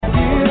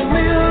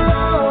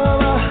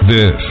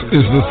This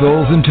is The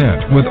Soul's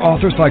Intent with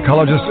author,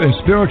 psychologist, and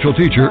spiritual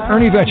teacher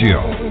Ernie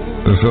Vecchio.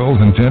 The Soul's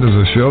Intent is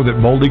a show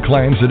that boldly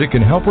claims that it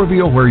can help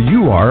reveal where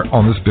you are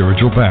on the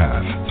spiritual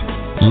path.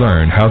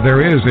 Learn how there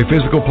is a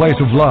physical place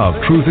of love,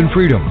 truth, and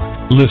freedom.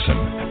 Listen,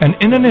 and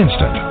in an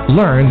instant,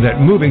 learn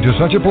that moving to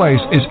such a place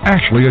is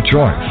actually a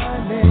choice.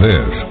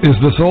 This is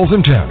The Soul's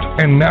Intent,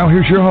 and now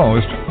here's your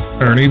host,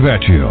 Ernie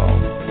Vecchio.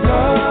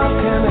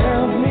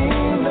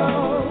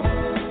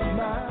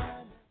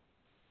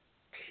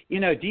 You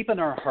know, deep in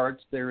our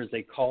hearts, there is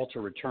a call to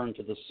return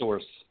to the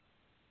source.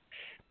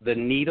 The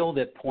needle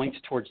that points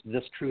towards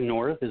this true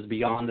north is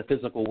beyond the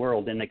physical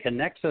world, and it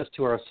connects us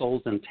to our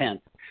soul's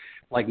intent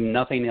like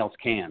nothing else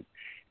can.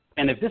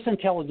 And if this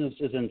intelligence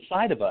is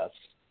inside of us,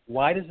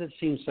 why does it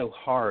seem so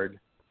hard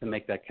to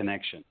make that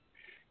connection?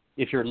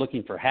 If you're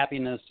looking for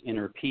happiness,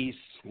 inner peace,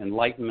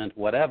 enlightenment,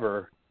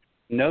 whatever,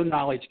 no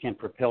knowledge can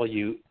propel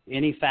you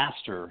any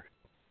faster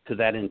to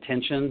that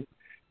intention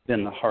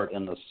than the heart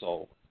and the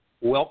soul.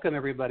 Welcome,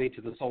 everybody, to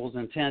The Soul's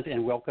Intent,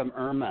 and welcome,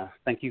 Irma.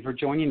 Thank you for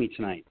joining me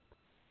tonight.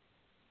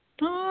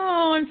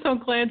 Oh, I'm so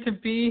glad to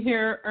be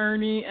here,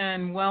 Ernie,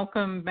 and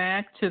welcome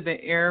back to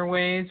the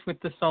airways with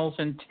The Soul's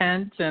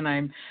Intent, and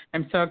I'm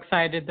so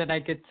excited that I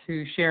get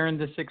to share in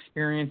this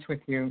experience with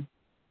you.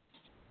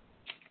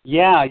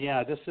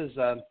 Yeah, this is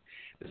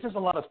a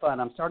lot of fun.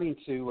 I'm starting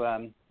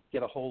to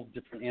get a whole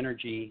different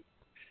energy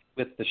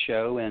with the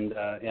show, and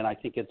I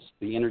think it's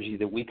the energy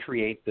that we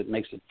create that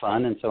makes it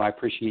fun, and so I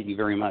appreciate you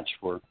very much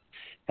for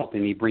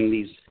helping me bring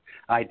these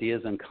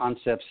ideas and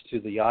concepts to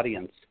the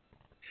audience.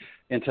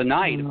 And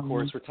tonight, of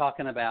course, we're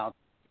talking about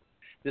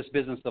this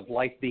business of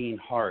life being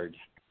hard.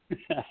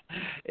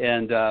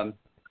 And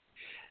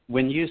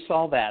when you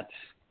saw that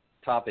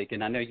topic,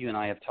 and I know you and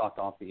I have talked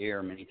off the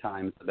air many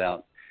times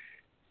about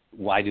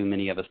why do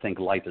many of us think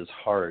life is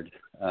hard.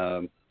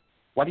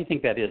 Why do you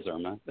think that is,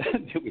 Irma?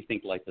 Do we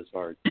think life is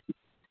hard?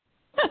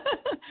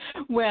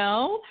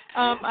 Well,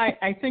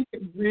 I think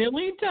it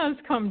really does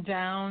come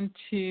down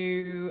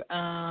to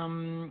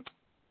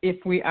if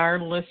we are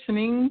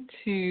listening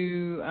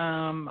to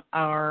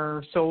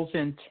our soul's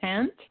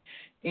intent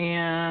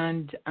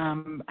and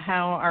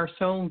how our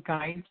soul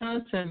guides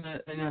us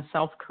in a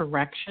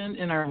self-correction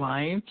in our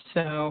lives.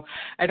 So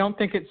I don't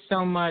think it's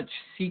so much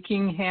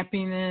seeking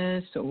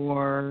happiness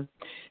or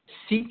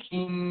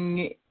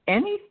seeking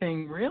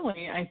anything,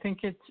 really. I think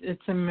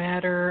it's a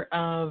matter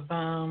of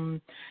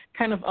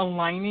kind of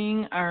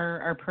aligning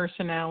our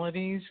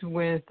personalities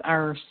with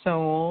our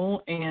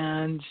soul,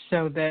 and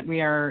so that we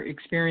are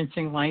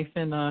experiencing life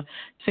in a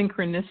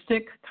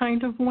synchronistic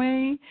kind of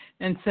way.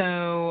 And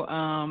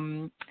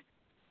so,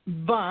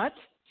 but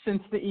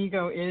since the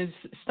ego is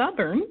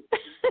stubborn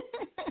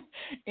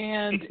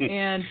and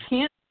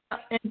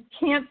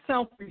can't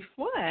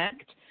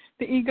self-reflect,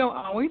 the ego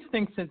always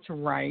thinks it's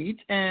right,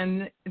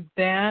 and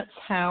that's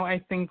how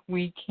I think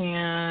we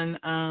can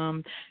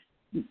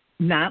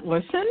not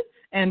listen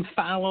and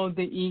follow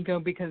the ego,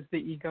 because the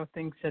ego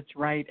thinks it's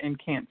right and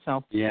can't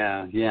self.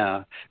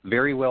 Yeah,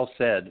 very well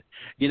said.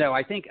 You know,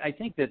 I think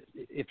that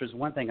if there's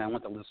one thing I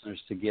want the listeners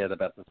to get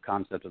about this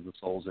concept of the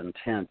soul's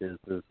intent is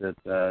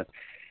that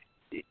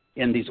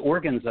in these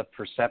organs of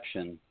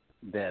perception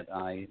that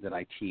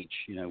I teach,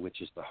 you know,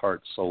 which is the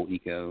heart, soul,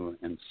 ego,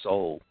 and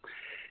soul.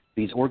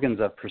 These organs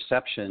of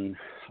perception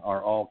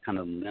are all kind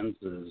of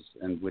lenses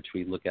in which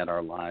we look at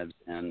our lives,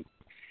 and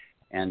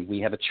we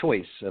have a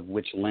choice of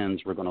which lens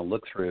we're going to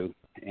look through.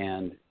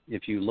 And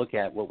if you look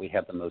at what we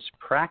have the most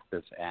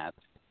practice at,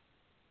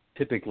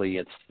 typically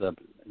it's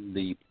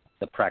the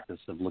practice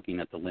of looking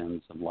at the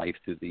lens of life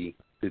through the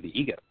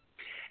ego.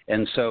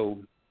 And so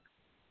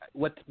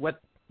what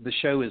the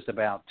show is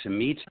about to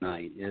me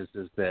tonight is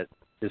that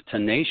as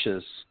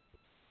tenacious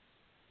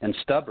and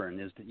stubborn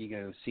as the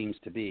ego seems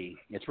to be,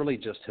 it's really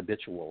just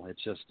habitual.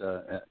 It's just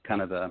a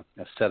kind of a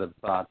set of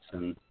thoughts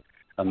and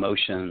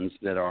emotions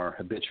that are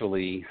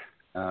habitually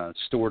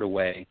stored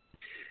away.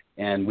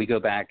 And we go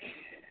back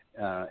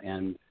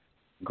and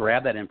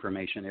grab that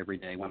information every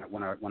day.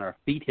 When our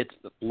feet hits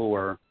the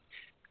floor,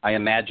 I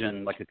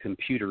imagine like a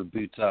computer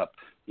boots up,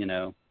 you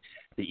know,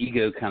 the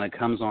ego kind of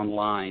comes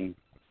online.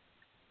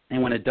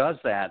 And when it does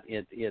that,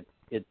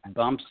 it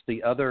bumps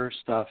the other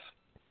stuff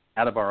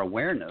out of our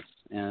awareness,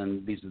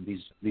 and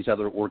these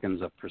other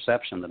organs of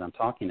perception that I'm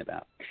talking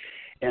about.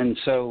 And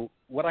so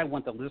what I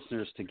want the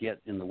listeners to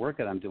get in the work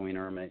that I'm doing,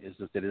 Irma, is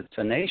that as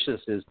tenacious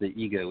as the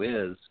ego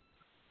is,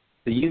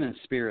 the human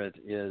spirit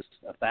is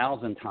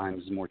 1,000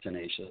 times more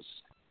tenacious,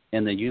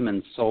 and the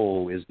human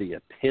soul is the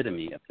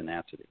epitome of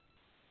tenacity.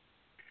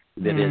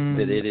 That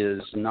it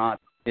is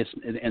not,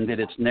 and that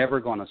it's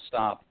never going to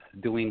stop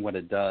doing what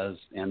it does,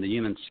 and the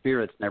human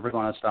spirit's never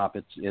going to stop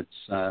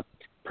its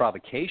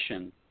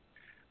provocation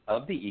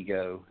of the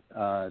ego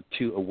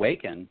to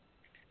awaken.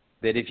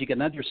 That if you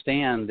can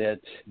understand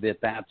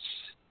that's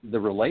the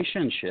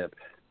relationship,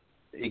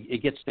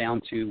 it gets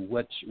down to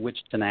which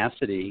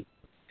tenacity,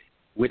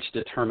 which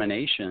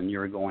determination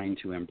you're going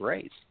to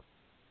embrace,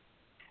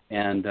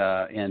 and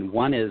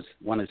one is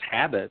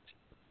habit,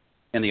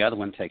 and the other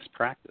one takes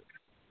practice.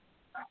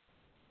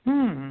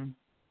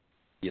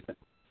 You you think?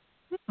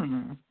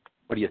 Hmm.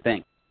 What do you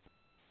think?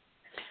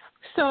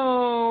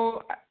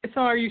 So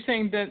are you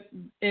saying that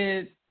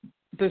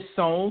the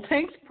soul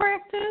takes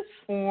practice,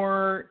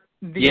 or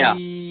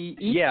the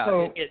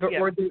ego,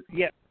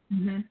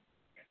 Mm-hmm.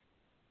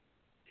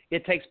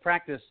 It takes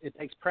practice. It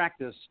takes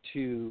practice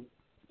to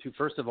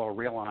first of all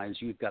realize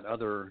you've got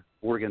other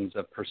organs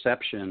of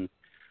perception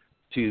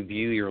to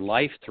view your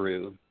life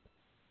through,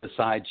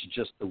 besides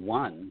just the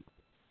one,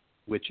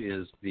 which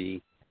is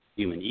the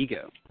human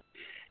ego.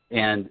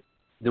 And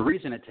the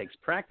reason it takes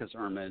practice,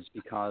 Irma, is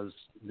because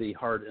the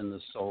heart and the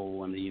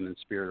soul and the human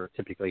spirit are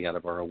typically out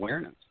of our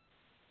awareness.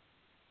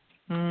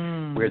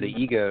 Where the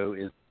ego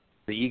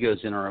is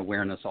in our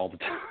awareness all the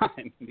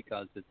time,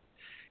 because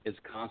it's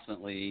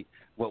constantly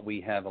what we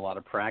have a lot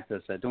of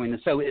practice at doing.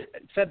 And so it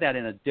said that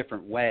in a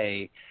different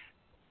way,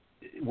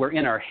 we're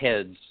in our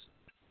heads,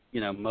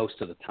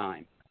 most of the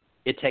time.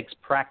 It takes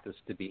practice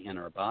to be in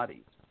our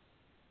bodies.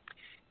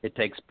 It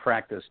takes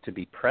practice to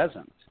be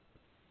present.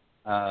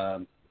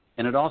 And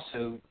it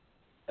also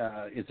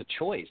is a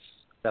choice.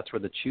 That's where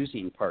the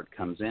choosing part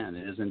comes in.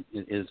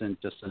 It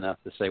isn't just enough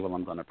to say, well,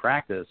 I'm going to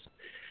practice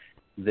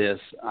this.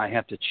 I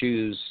have to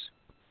choose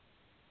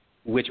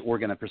which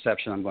organ of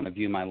perception I'm going to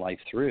view my life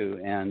through.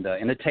 And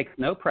it takes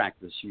no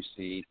practice, you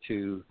see,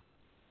 to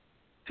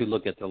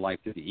look at the life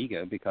through the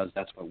ego, because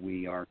that's what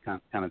we are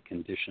kind of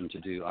conditioned to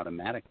do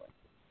automatically.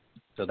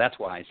 So that's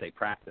why I say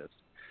practice.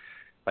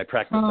 By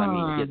practice, I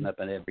mean getting up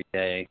every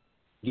day,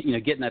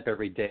 getting up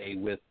every day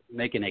with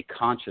making a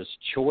conscious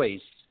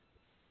choice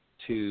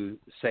to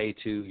say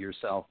to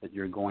yourself that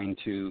you're going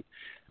to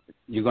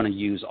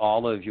use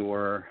all of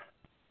your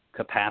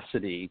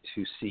capacity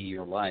to see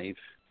your life,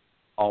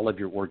 all of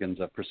your organs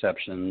of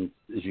perception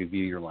as you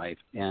view your life,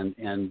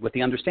 and with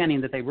the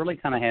understanding that they really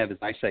kind of have, as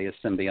I say, a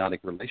symbiotic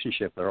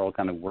relationship. They're all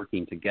kind of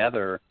working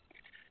together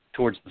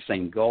towards the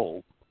same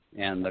goal.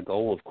 And the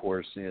goal, of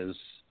course, is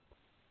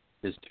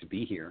to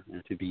be here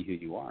and to be who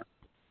you are.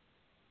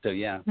 So,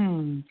 yeah.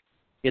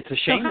 It's a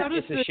shame.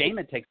 Shame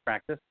it takes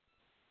practice,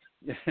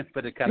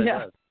 but it kind of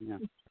does. Yeah.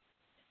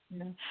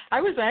 I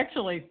was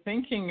actually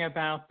thinking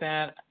about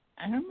that.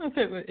 I don't know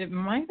if it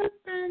might have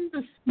been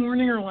this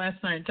morning or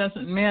last night. It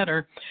doesn't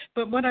matter.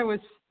 But what I was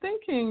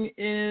thinking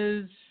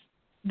is,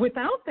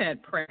 without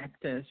that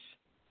practice,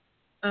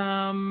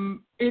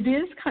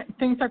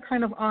 things are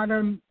kind of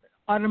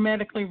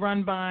automatically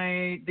run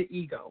by the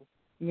ego,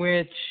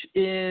 which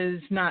is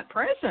not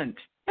present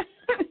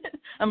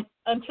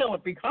until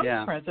it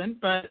becomes present.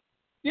 But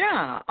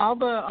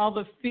all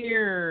the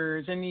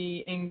fears,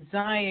 any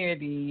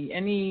anxiety,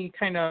 any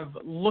kind of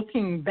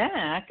looking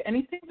back,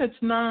 anything that's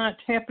not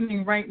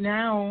happening right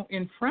now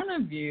in front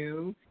of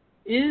you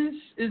is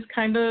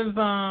kind of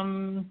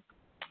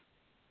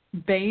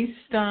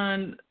based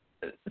on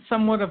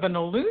somewhat of an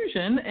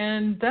illusion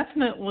and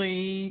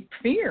definitely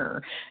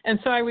fear. And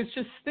so I was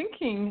just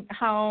thinking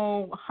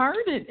how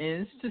hard it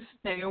is to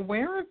stay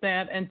aware of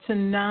that and to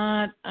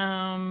not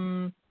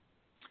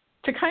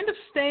to kind of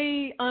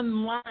stay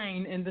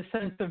online, in the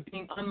sense of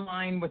being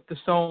online with the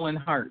soul and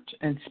heart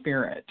and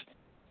spirit,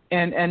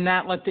 and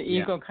not let the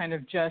ego kind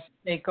of just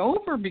take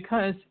over,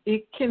 because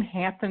it can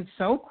happen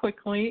so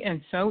quickly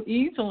and so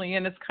easily.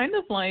 And it's kind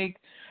of like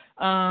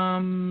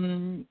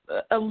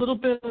a little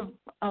bit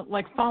of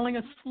like falling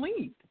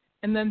asleep,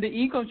 and then the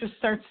ego just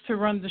starts to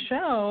run the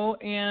show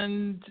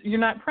and you're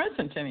not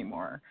present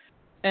anymore.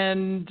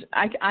 And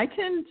I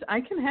can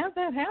have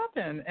that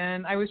happen.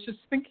 And I was just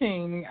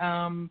thinking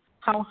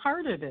how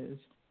hard it is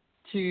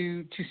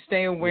to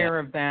stay aware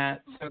of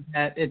that, so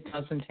that it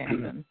doesn't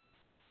happen.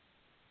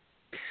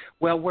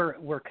 Well,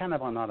 we're kind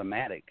of on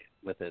automatic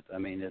with it. I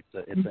mean,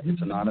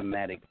 it's an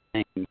automatic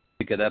thing to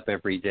get up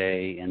every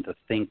day and to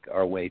think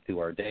our way through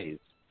our days,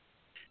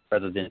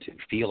 rather than to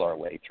feel our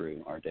way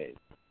through our days.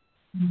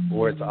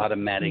 Or it's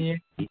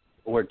automatic,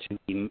 or to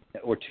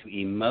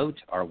emote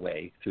our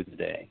way through the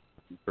day,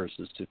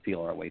 versus to feel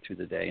our way through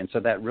the day. And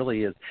so that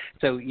really is,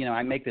 so,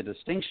 I make the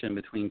distinction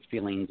between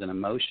feelings and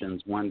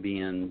emotions, one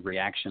being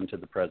reaction to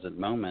the present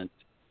moment,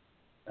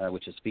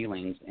 which is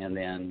feelings, and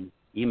then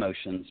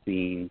emotions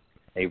being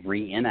a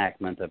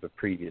reenactment of a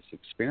previous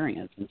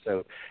experience. And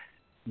so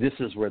this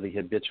is where the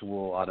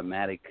habitual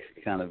automatic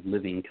kind of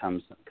living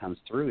comes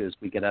through, is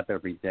we get up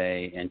every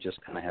day and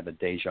just kind of have a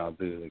deja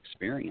vu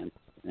experience,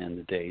 and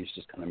the days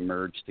just kind of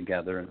merge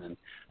together, and then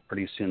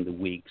pretty soon the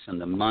weeks and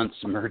the months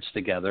merge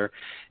together,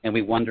 and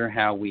we wonder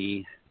how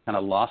we kind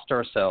of lost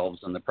ourselves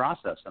in the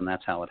process. And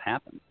that's how it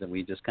happens, that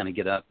we just kind of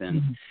get up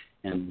and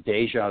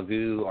deja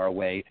vu our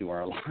way through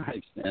our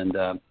lives, and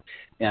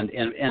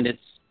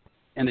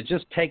it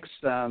just takes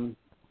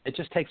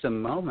a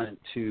moment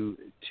to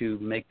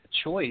make the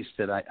choice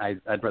that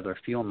I'd rather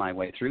feel my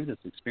way through this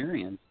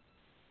experience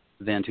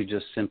than to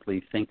just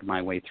simply think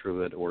my way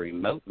through it or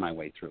emote my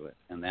way through it.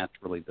 And that's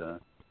really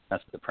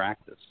that's the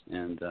practice.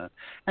 And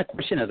of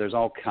course, there's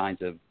all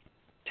kinds of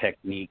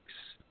techniques.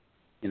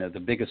 The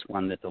biggest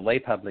one that the lay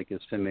public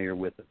is familiar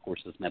with, of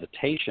course, is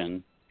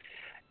meditation.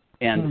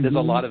 And there's a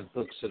lot of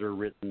books that are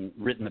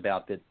written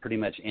about that pretty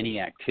much any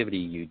activity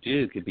you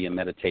do could be a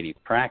meditative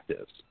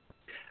practice.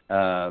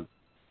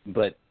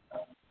 But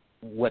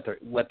what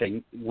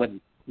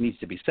needs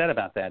to be said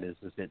about that is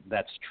that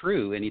that's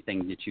true.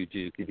 Anything that you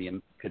do could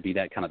be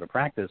that kind of a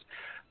practice,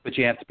 but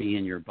you have to be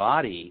in your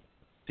body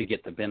to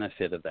get the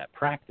benefit of that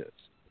practice.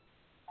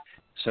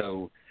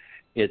 So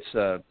it's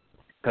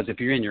because if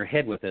you're in your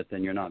head with it,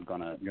 then you're not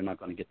gonna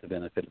get the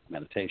benefit of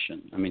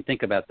meditation. I mean,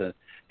 think about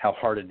how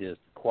hard it is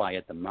to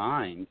quiet the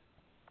mind,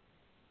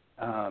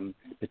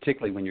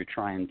 particularly when you're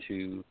trying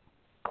to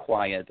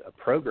quiet a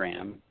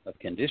program of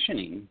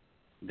conditioning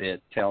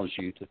that tells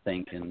you to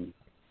think and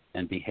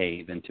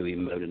behave and to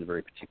emote in a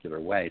very particular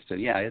way. So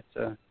yeah,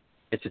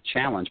 it's a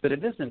challenge, but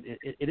it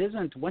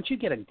isn't. Once you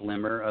get a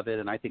glimmer of it,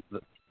 and I think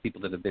the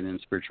people that have been in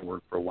spiritual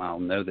work for a while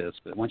know this,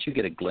 but once you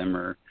get a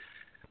glimmer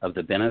of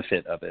the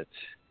benefit of it,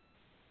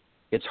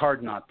 it's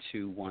hard not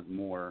to want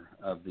more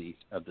of the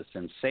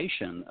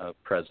sensation of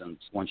presence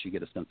once you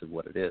get a sense of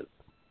what it is.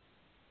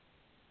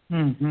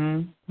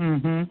 I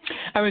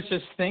was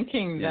just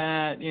thinking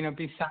that,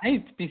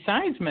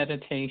 besides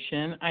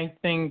meditation, I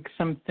think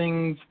some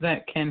things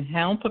that can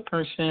help a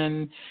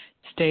person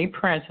stay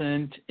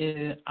present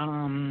is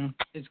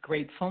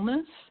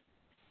gratefulness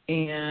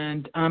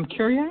and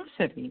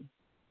curiosity.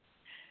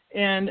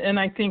 And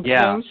I think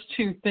those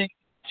two things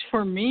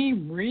for me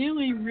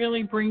really,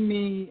 really bring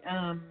me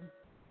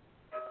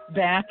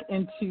back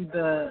into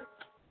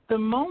the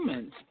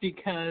moment,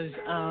 because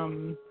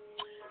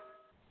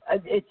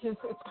it's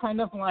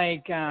kind of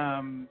like,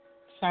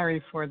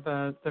 sorry for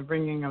the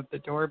ringing of the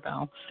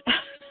doorbell.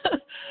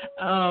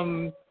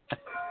 Oh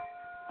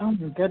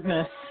my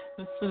goodness,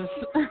 this is.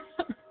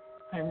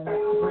 I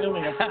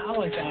really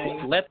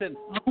apologize. Let them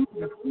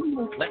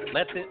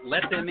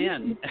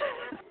in.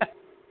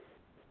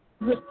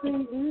 The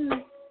thing is,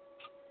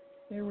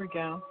 there we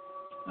go.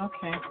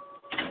 Okay.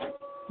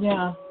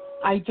 Yeah,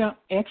 I don't.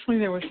 Actually,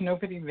 there was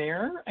nobody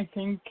there. I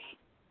think.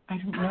 I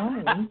don't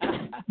know.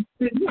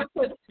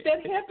 That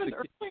happened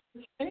earlier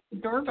today. The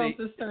doorbell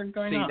just started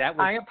going off.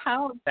 I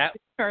apologize to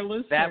our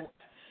listeners.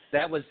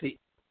 That was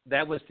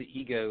the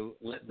ego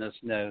letting us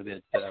know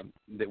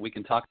that we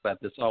can talk about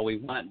this all we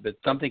want, but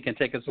something can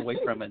take us away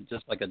from it,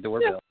 just like a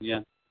doorbell. Yeah.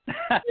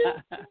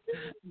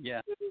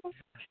 Yeah.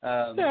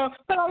 But I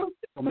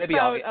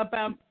was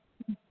about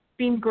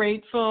being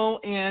grateful,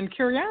 and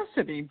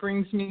curiosity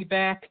brings me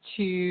back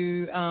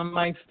to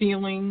my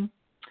feeling,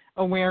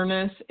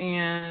 awareness,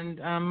 and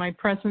my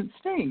present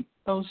state.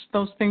 Those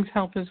things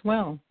help as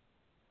well.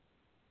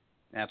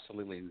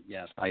 Absolutely,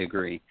 yes, I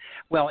agree.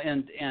 Well,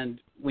 and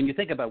when you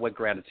think about what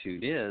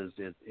gratitude is,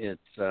 it's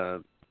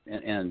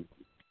and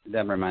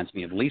that reminds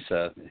me of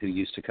Lisa, who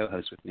used to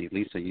co-host with me.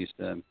 Lisa used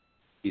to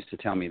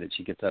tell me that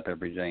she gets up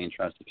every day and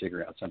tries to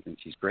figure out something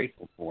she's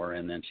grateful for,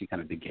 and then she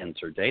kind of begins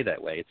her day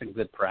that way. It's a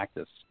good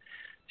practice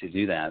to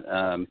do that.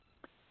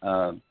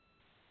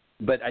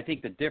 But I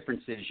think the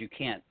difference is you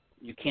can't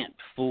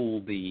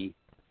fool the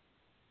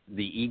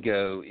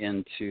ego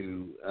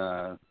into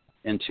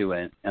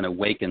an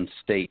awakened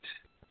state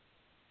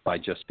by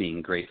just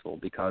being grateful,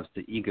 because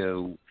the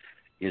ego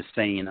is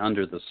saying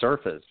under the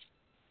surface,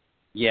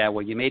 yeah,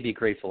 well, you may be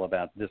grateful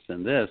about this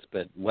and this,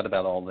 but what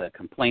about all the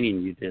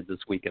complaining you did this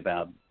week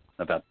about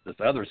this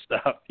other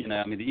stuff?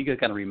 I mean, the ego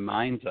kind of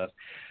reminds us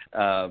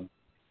that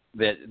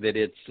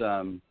it's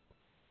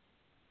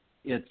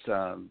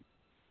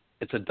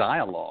a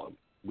dialogue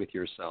with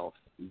yourself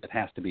that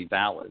has to be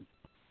valid.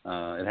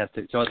 It has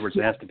to, so in other words,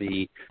 it has to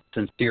be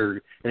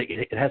sincere.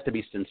 It has to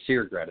be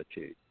sincere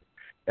gratitude.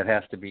 It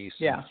has to be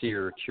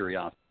sincere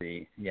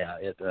curiosity. Yeah,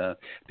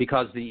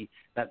 because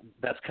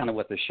that's kind of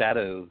what the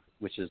shadow,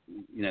 which is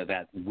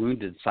that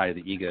wounded side of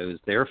the ego, is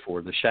there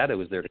for. The shadow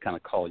is there to kind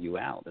of call you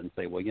out and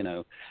say, well,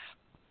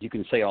 you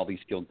can say all these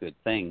feel-good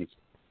things,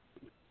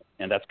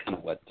 and that's kind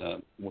of what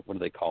are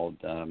they called?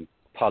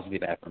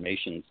 Positive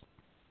affirmations.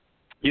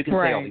 You can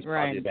say all these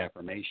positive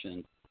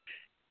affirmations,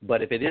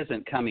 but if it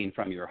isn't coming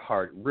from your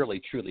heart, really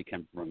truly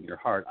coming from your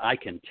heart, I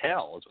can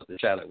tell, is what the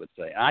shadow would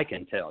say. I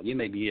can tell. You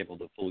may be able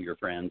to fool your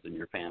friends and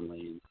your family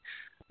and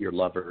your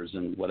lovers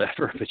and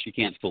whatever, but you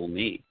can't fool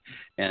me.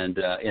 And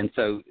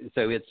so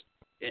it's,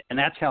 and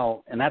that's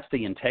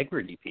the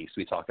integrity piece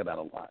we talk about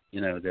a lot.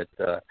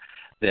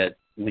 That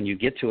when you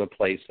get to a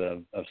place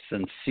of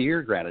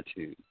sincere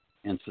gratitude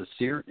and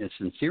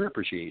sincere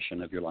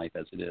appreciation of your life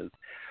as it is,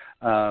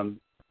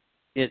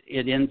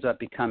 it ends up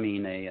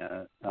becoming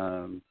a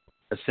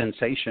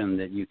sensation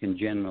that you can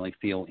genuinely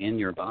feel in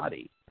your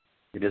body.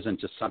 It isn't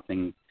just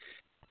something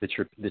that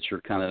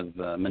you're kind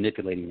of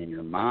manipulating in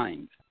your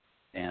mind.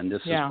 And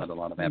this is what a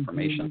lot of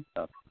affirmation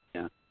stuff.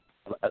 Yeah,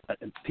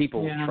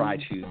 people try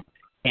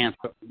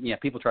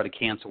to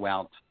cancel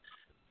out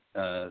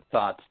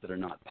thoughts that are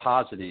not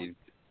positive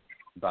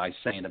by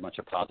saying a bunch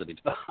of positive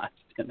thoughts,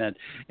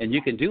 and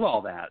you can do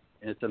all that.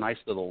 It's a nice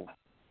little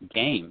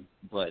game,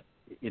 but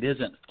it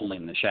isn't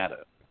fooling the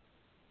shadow.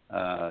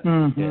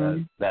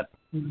 That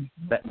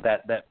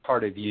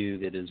part of you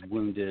that is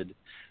wounded,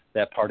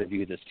 that part of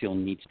you that still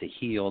needs to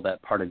heal,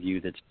 that part of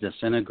you that's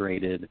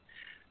disintegrated,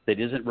 that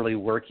isn't really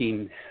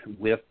working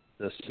with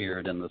the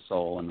spirit and the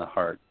soul and the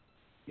heart,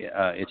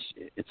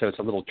 it's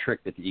a little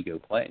trick that the ego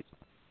plays,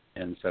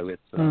 and so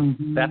it's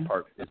that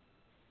part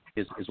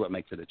is what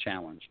makes it a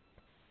challenge.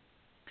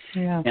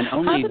 Yeah. And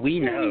only we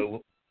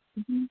know.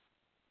 Mm-hmm.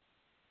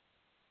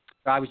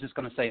 I was just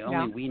going to say,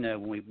 only we know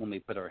when we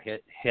put our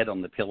head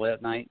on the pillow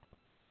at night,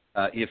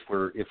 if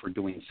we're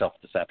doing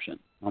self-deception.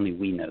 Only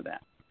we know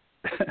that.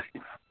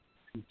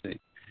 See.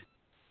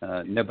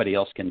 Nobody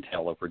else can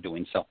tell if we're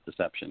doing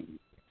self-deception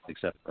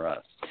except for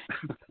us.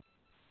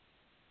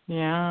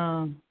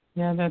 Yeah,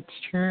 that's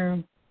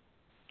true.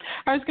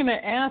 I was going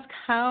to ask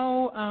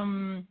how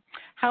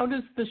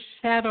does the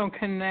shadow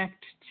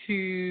connect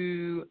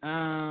to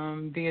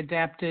the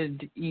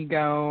adapted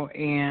ego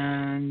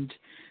and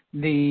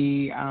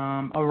the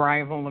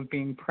arrival of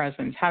being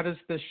present? How does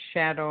the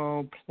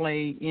shadow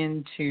play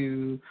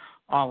into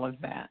all of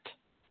that?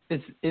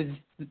 Is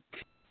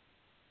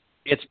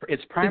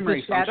its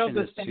primary is the shadow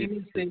function the same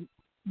as the?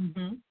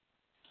 Mm-hmm.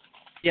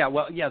 Yeah,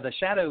 well, yeah. The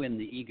shadow in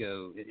the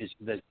ego is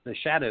the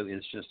shadow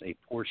is just a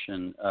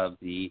portion of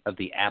the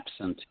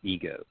absent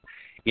ego.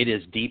 It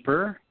is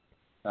deeper.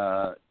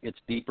 It's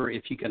deeper.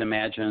 If you can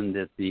imagine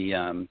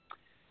that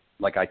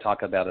like I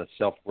talk about a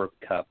self-work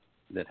cup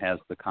that has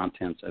the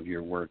contents of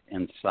your work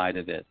inside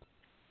of it.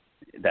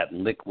 That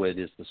liquid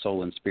is the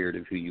soul and spirit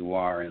of who you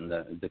are, and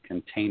the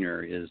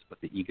container is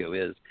what the ego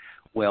is.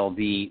 Well,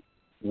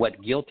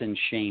 what guilt and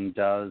shame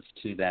does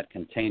to that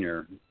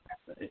container,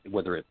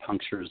 whether it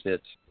punctures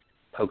it,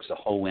 pokes a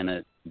hole in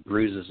it,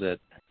 bruises it,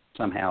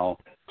 somehow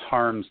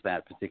harms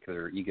that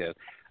particular ego,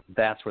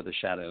 that's where the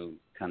shadow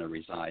kind of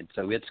resides.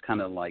 So it's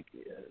kind of like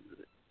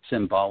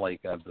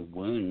symbolic of the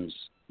wounds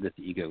that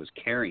the ego is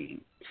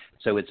carrying.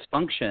 So its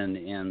function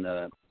in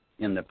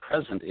the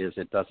present is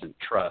it doesn't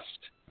trust.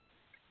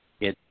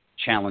 It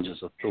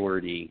challenges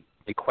authority.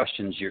 It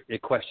questions your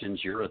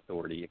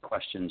authority. It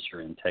questions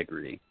your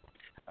integrity.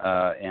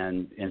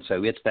 And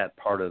so it's that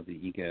part of the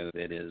ego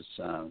that is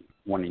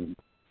wanting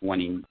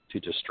to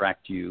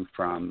distract you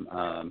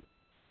from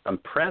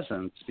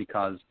presence,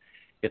 because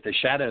if the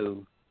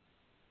shadow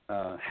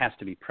has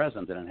to be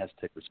present, then it has to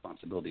take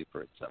responsibility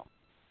for itself.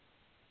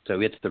 So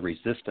it's the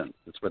resistance.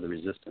 That's where the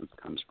resistance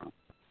comes from.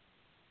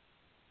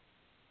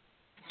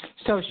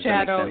 So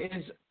shadow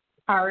is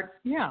part.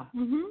 Yeah.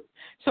 Mm-hmm.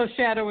 So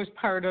shadow is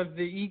part of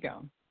the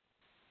ego.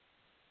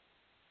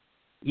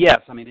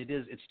 Yes, I mean it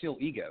is. It's still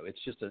ego. It's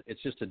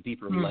just a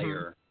deeper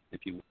layer,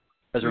 if you will.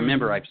 Because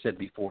remember, I've said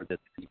before that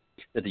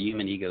the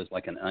human ego is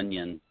like an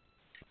onion,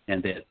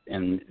 and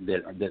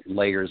that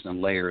layers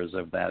and layers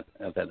of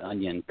that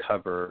onion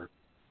cover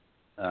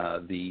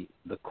the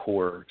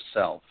core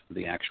self,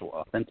 the actual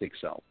authentic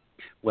self.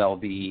 Well,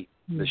 the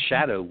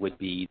shadow would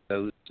be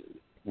the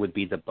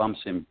bumps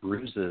and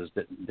bruises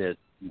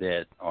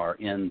that are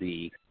in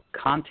the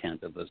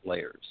content of those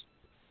layers.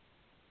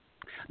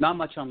 Not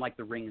much unlike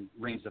the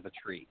rings of a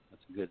tree.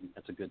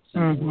 That's a good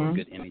symbol or a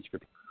good image for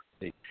people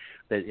to see.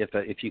 That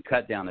if you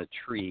cut down a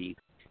tree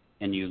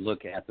and you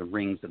look at the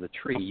rings of the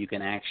tree, you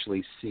can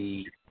actually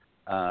see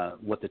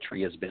what the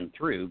tree has been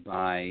through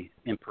by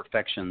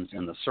imperfections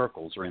in the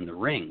circles or in the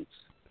rings.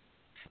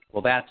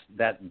 Well,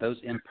 those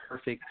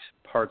imperfect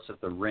parts of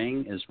the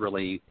ring is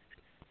really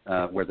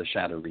where the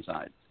shadow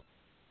resides.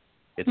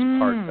 It's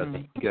part of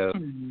the ego.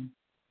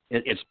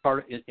 It's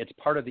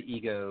part of the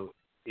ego,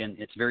 and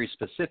it's very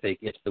specific.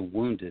 It's the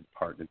wounded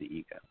part of the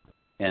ego,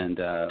 and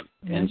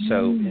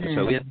so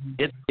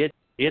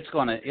it's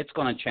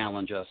gonna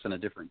challenge us in a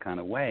different kind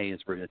of way as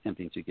we're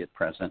attempting to get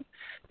present,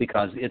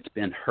 because it's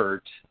been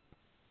hurt.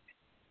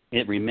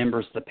 It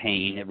remembers the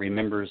pain. It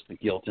remembers the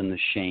guilt and the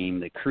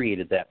shame that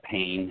created that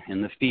pain,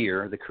 and the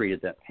fear that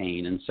created that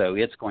pain. And so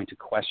it's going to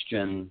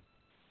question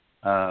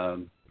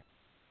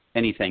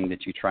anything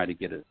that you try to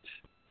get it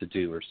to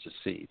do or to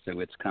see. So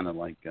it's kind of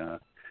like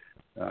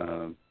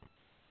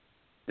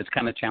it's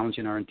kind of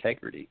challenging our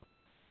integrity.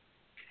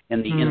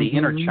 In the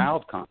inner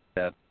child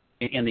concept,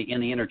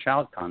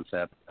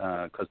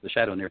 because the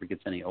shadow never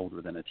gets any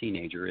older than a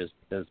teenager, as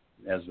does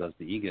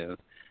the ego,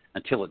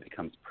 until it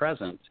becomes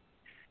present.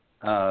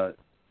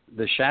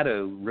 The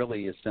shadow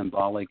really is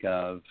symbolic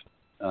of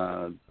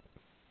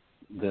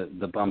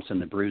the bumps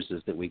and the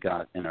bruises that we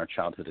got in our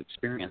childhood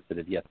experience that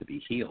have yet to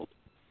be healed.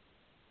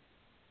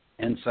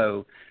 And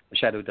so the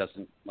shadow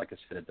doesn't, like I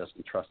said, it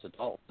doesn't trust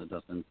adults. It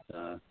doesn't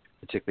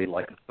particularly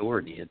like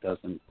authority. It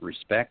doesn't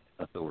respect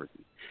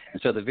authority.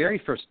 And so the very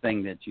first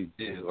thing that you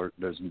do, or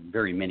there's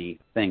very many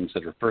things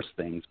that are first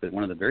things, but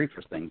one of the very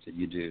first things that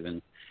you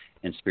do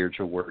in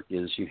spiritual work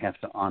is you have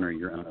to honor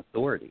your own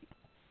authority,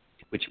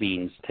 which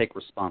means take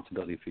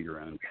responsibility for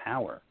your own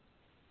power.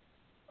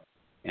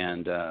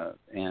 And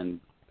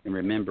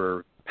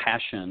remember,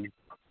 passion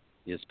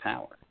is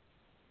power.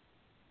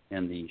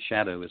 And the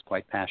shadow is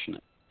quite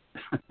passionate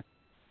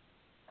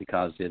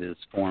because it is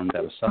formed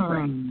out of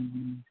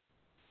suffering.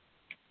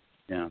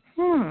 Yeah.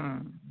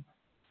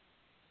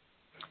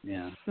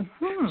 Yeah.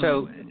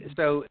 So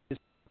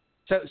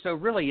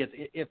really,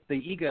 if the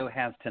ego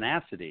has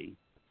tenacity,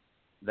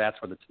 that's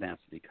where the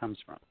tenacity comes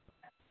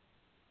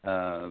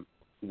from.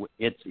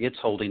 It's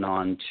holding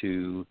on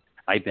to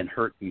I've been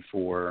hurt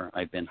before.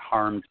 I've been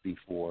harmed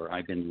before.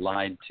 I've been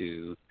lied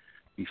to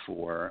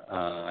before.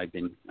 I've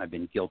been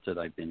guilted.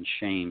 I've been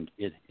shamed.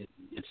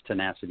 Its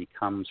tenacity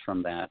comes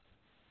from that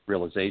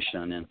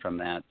realization and from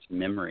that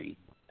memory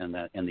and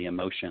the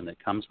emotion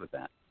that comes with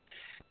that.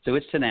 So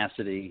its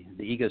tenacity,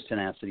 the ego's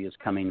tenacity, is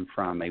coming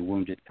from a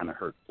wounded, kind of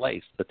hurt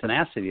place. The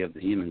tenacity of the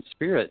human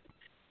spirit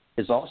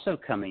is also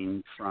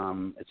coming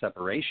from a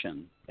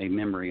separation, a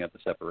memory of the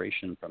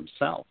separation from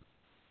self.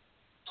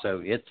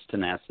 So its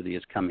tenacity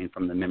is coming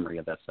from the memory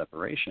of that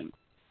separation.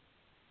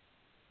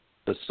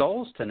 The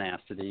soul's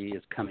tenacity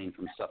is coming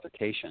from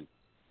suffocation.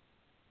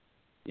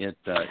 It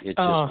just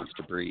wants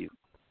to breathe.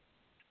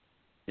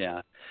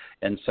 Yeah,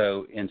 and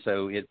so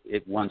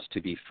it wants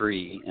to be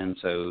free, and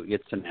so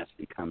its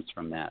tenacity comes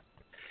from that.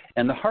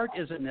 And the heart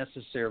isn't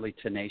necessarily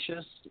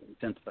tenacious,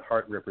 since the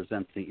heart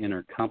represents the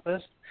inner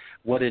compass.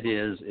 What it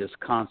is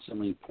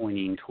constantly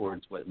pointing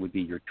towards what would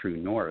be your true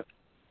north.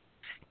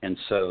 And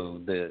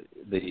so the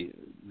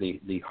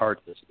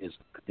heart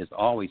is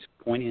always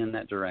pointing in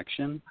that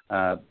direction,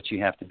 but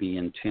you have to be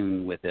in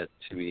tune with it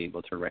to be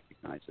able to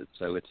recognize it.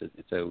 So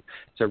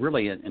so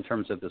really, in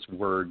terms of this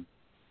word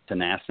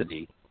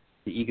tenacity,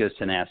 the ego's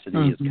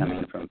tenacity is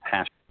coming from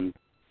passion,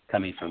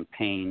 coming from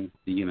pain.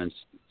 The human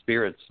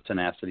spirit's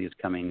tenacity is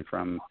coming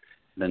from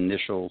the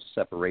initial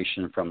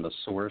separation from the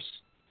source,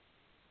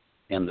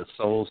 and the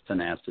soul's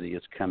tenacity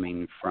is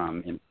coming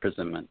from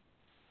imprisonment.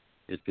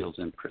 It feels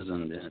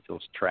imprisoned and it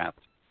feels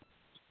trapped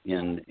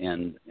in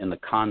the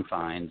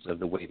confines of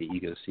the way the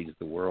ego sees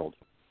the world.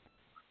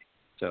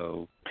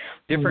 So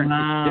different.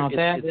 Wow,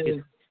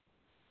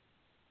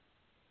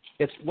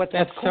 It's what's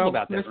cool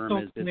about that,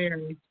 Irma,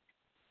 is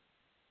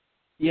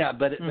yeah,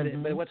 but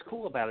what's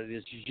cool about it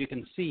is you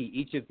can see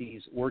each of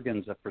these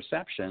organs of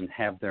perception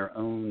have their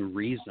own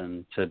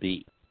reason to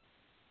be.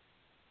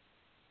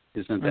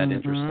 Isn't that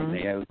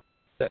interesting?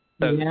 So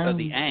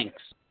the angst.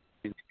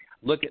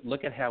 Look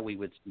at how we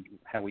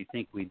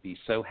think we'd be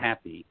so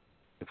happy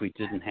if we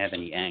didn't have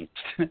any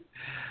angst.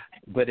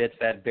 But it's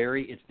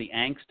the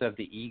angst of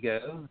the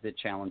ego that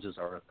challenges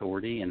our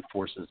authority and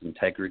forces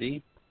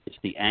integrity. It's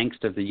the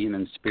angst of the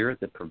human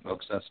spirit that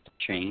provokes us to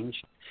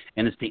change,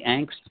 and it's the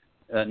angst.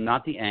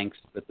 Not the angst,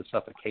 but the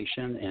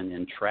suffocation and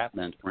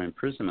entrapment or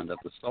imprisonment of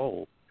the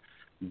soul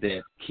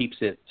that keeps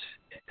it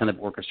kind of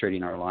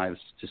orchestrating our lives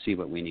to see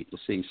what we need to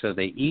see. So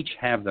they each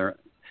have a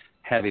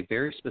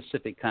very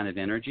specific kind of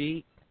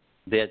energy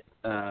that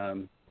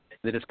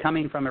is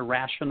coming from a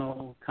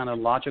rational, kind of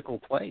logical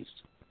place,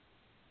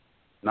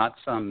 not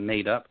some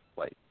made up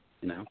place,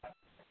 you know.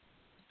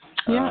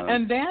 Yeah,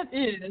 and that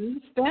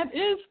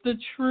is the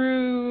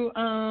true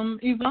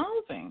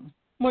evolving.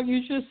 What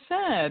you just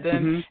said,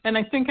 and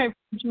I think I've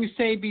heard you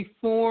say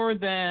before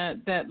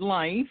that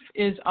life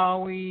is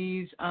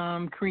always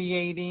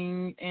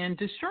creating and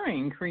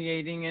destroying.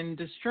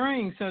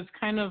 So it's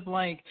kind of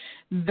like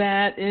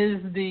that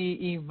is the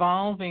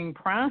evolving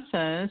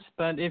process.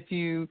 But if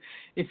you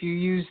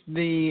use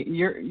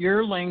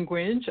your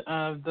language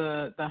of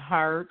the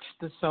heart,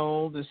 the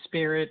soul, the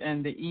spirit,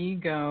 and the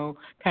ego,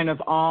 kind of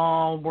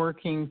all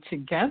working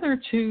together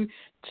to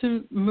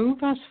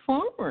move us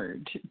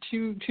forward,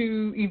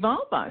 to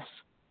evolve us.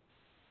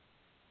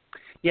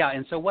 Yeah,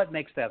 and so what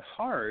makes that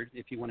hard,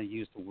 if you want to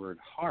use the word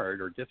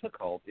hard or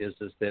difficult, is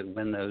that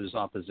when those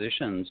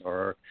oppositions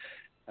are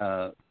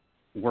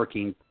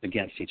working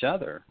against each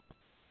other.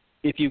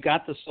 If you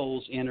got the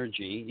soul's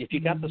energy, if you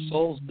got the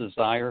soul's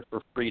desire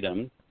for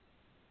freedom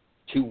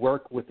to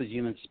work with the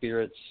human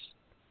spirit's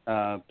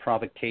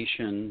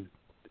provocation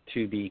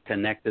to be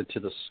connected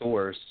to the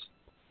source,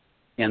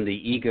 and the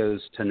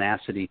ego's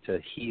tenacity to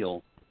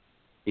heal,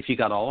 if you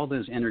got all of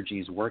those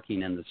energies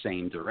working in the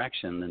same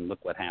direction, then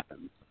look what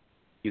happens.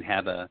 You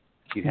have an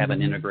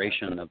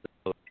integration of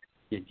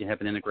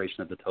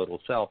the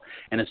total self,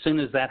 and as soon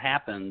as that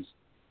happens,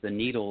 the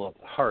needle of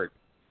the heart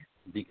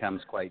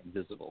becomes quite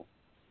visible.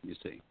 You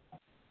see,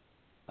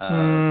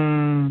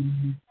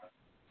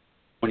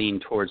 pointing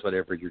towards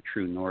whatever your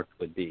true north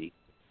would be,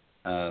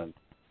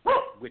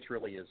 which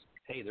really is,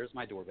 hey, there's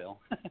my doorbell.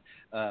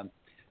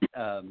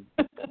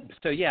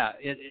 So yeah,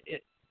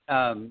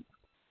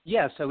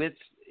 so it's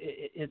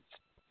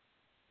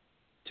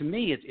to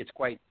me it's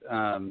quite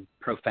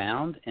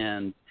profound,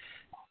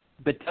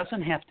 but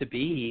doesn't have to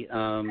be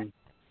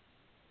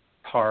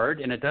hard,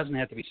 and it doesn't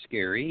have to be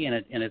scary, and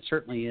it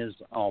certainly is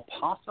all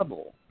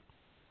possible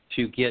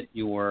to get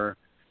your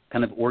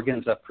kind of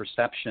organs of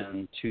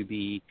perception to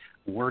be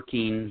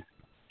working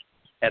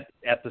at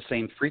the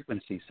same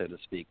frequency, so to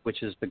speak,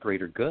 which is the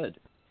greater good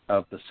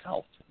of the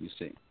self. You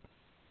see.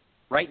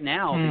 Right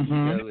now, the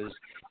ego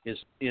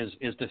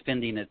is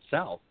defending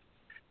itself.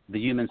 The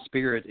human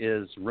spirit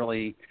is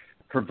really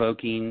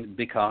provoking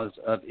because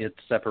of its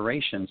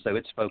separation, so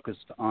it's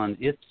focused on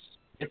its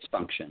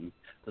function.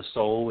 The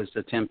soul is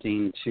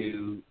attempting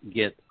to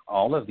get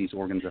all of these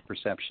organs of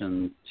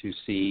perception to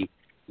see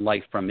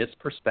life from its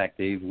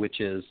perspective, which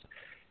is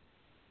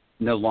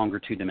no longer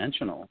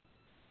two-dimensional.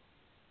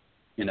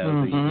 You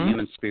know, the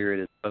human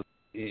spirit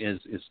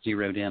is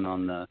zeroed in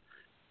on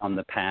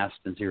the past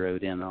and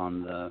zeroed in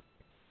on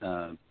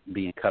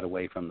being cut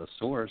away from the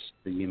source.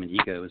 The human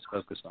ego is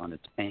focused on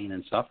its pain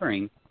and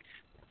suffering,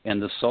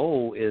 and the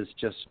soul is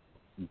just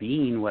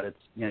being what it's,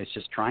 it's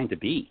just trying to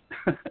be.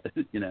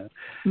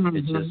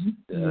 It's just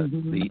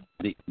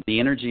the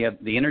energy of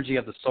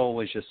the soul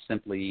is just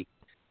simply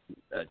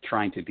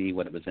trying to be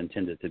what it was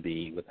intended to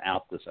be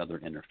without this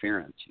other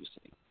interference, you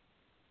see.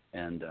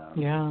 And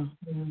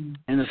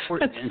and of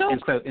course,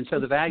 and so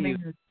the value.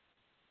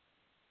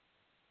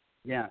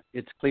 Yeah,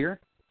 it's clear.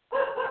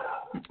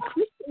 It's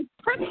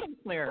crystal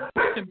clear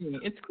to me.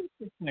 It's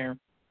crystal clear.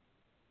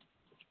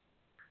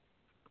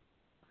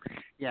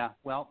 Yeah.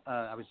 Well,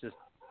 I was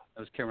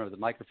carrying over the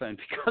microphone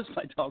because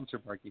my dogs are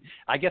barking.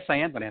 I guess I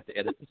am going to have to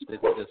edit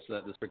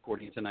this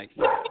recording tonight.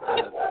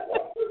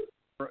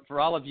 For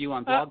all of you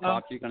on Blog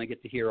Talk, you're going to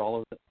get to hear all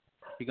of it.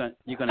 You're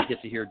going to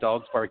get to hear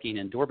dogs barking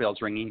and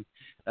doorbells ringing,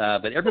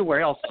 but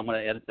everywhere else, I'm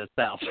going to edit this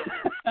out.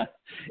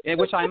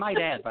 Which I might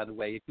add, by the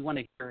way, if you want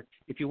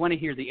to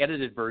hear the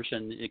edited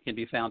version, it can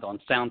be found on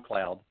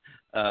SoundCloud,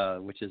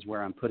 which is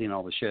where I'm putting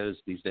all the shows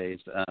these days.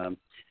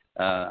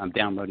 I'm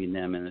downloading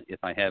them, and if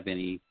I have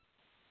any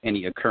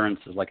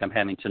occurrences like I'm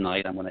having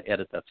tonight, I'm going to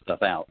edit that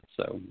stuff out.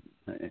 So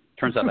it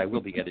turns out I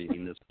will be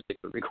editing this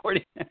particular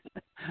recording.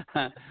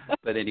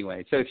 But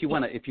anyway, so if you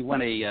want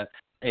a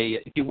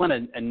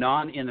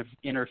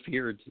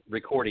non-interfered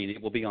recording,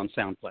 it will be on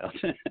SoundCloud.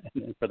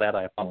 For that,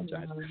 I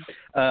apologize.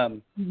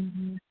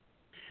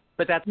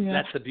 But that's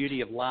the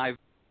beauty of live.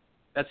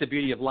 That's the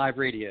beauty of live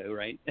radio,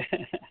 right?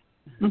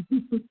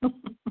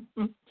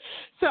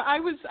 So I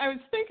was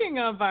thinking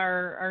of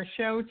our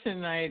show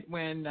tonight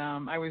when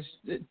I was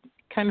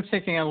kind of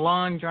taking a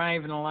long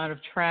drive and a lot of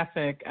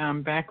traffic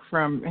back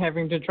from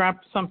having to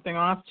drop something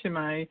off to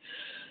my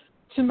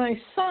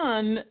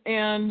son,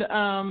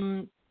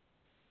 and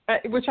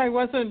which I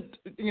wasn't,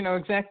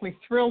 exactly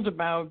thrilled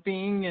about,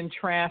 being in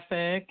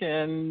traffic,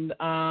 and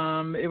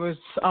it was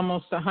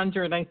almost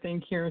 100, I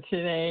think, here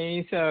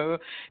today. So,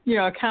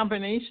 a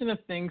combination of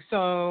things.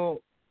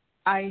 So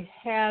I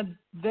had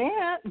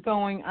that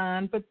going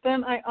on, but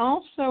then I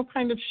also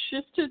kind of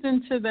shifted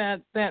into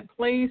that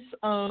place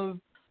of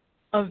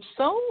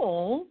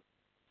soul,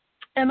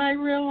 and I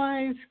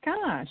realized,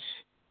 gosh,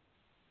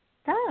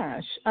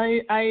 I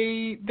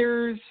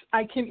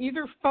can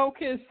either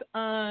focus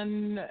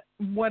on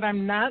what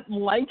I'm not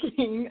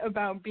liking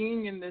about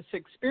being in this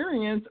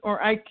experience,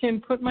 or I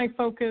can put my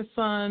focus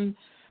on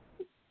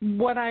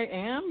what I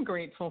am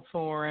grateful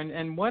for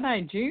and what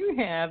I do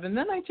have. And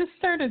then I just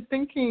started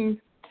thinking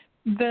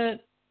that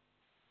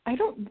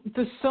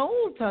the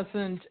soul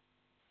doesn't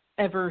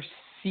ever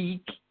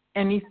seek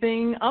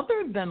anything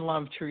other than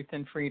love, truth,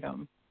 and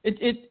freedom.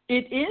 It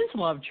is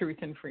love, truth,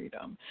 and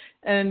freedom.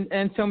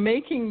 And so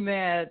making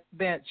that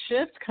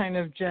shift kind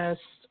of just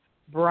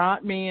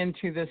brought me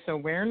into this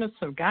awareness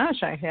of,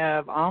 gosh, I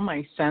have all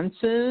my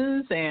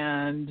senses,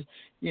 and,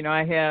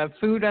 I have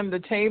food on the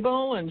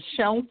table and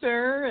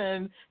shelter,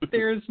 and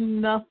there's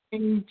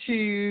nothing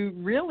to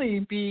really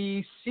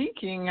be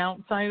seeking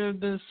outside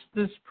of this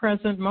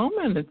present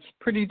moment. It's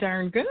pretty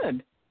darn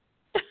good.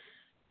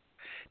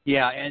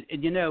 Yeah, and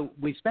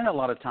we spend a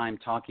lot of time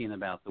talking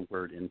about the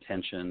word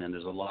intention, and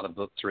there's a lot of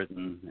books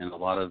written, and a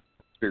lot of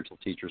spiritual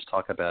teachers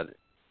talk about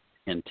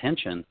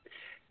intention.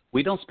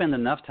 We don't spend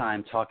enough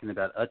time talking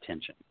about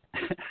attention,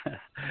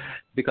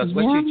 because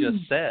what you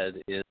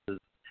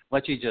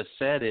just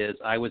said is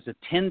I was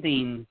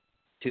attending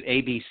to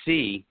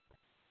ABC,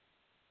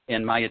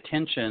 and my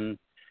attention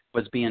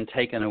was being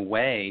taken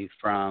away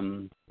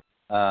from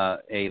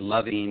a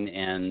loving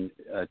and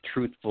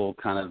truthful,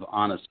 kind of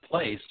honest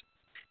place.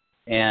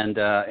 And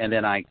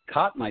then I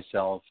caught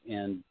myself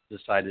and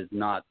decided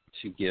not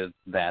to give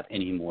that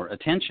any more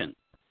attention.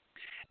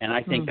 And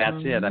I think that's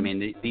it. I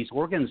mean, these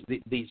organs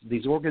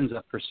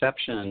of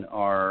perception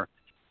are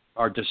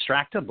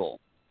distractible.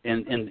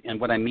 And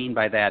what I mean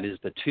by that is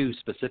the two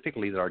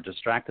specifically that are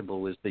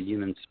distractible is the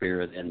human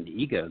spirit and the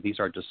ego. These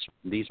are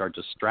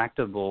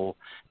distractible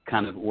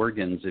kind of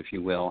organs, if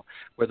you will,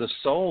 where the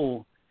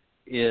soul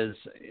is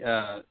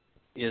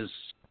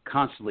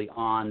constantly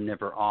on,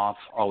 never off,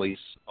 always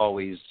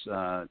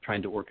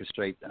trying to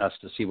orchestrate us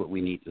to see what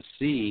we need to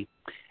see.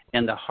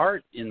 And the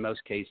heart, in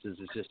most cases,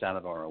 is just out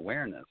of our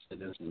awareness.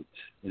 It isn't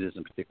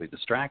particularly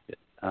distracted.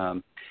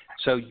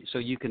 So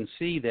you can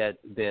see that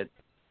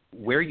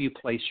where you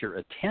place your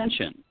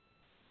attention,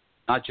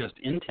 not just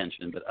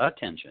intention but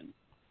attention,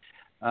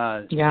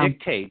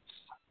 dictates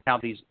how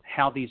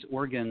these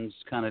organs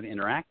kind of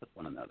interact with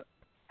one another.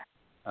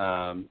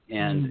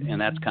 And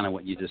that's kind of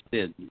what you just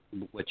did.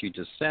 What you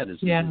just said is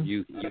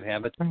you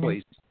have a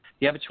choice.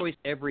 You have a choice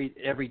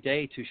every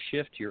day to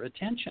shift your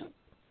attention.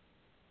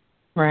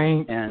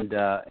 Right. And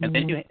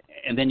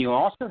then you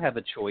also have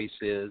a choice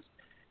is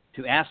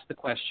to ask the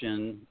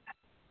question,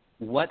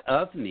 what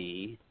of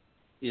me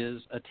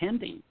is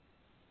attending?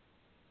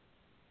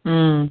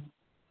 And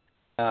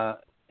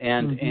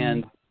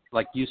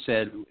like you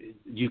said,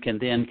 you can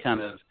then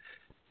kind of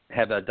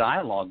have a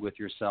dialogue with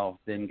yourself,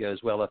 then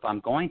goes, well, if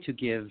I'm going to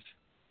give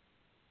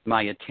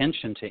my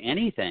attention to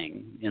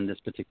anything in this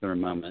particular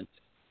moment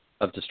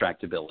of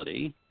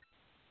distractibility,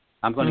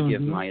 I'm going to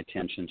give my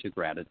attention to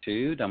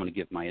gratitude. I'm going to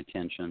give my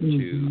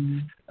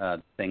attention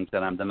to things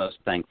that I'm the most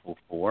thankful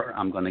for.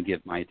 I'm going to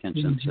give my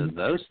attention to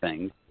those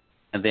things.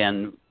 And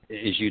then,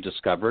 as you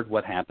discovered,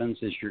 what happens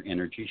is your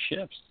energy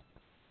shifts.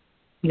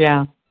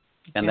 Yeah.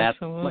 And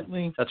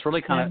absolutely. That's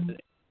really kind of,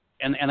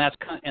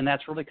 and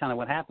that's really kind of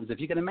what happens. If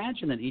you can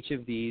imagine that each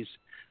of these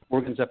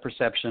organs of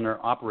perception are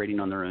operating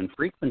on their own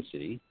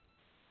frequency,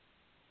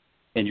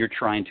 and you're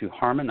trying to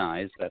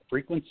harmonize that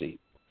frequency,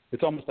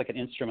 it's almost like an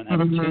instrument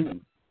out of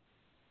tune.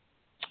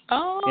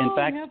 Oh, in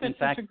fact,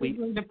 such a good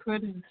way to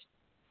put it.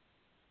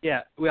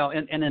 Yeah, well,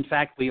 and in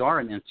fact, we are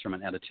an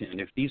instrument out of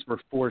tune. If these were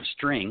 4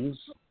 strings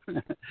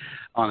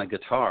on a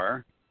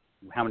guitar,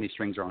 how many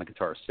strings are on a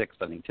guitar? 6,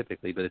 I think,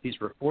 typically. But if these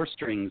were 4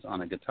 strings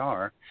on a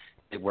guitar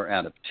that were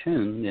out of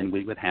tune, then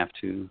we would have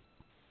to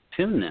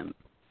tune them,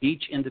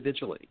 each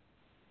individually.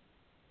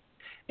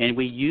 And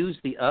we use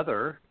the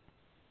other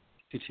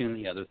to tune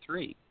the other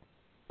 3,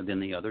 and then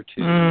the other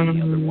 2, and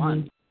the other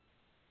 1.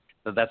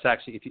 So that's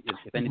actually,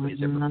 if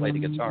anybody's ever played a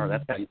guitar,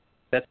 that's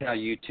how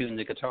you tune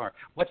the guitar.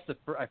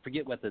 I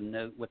forget what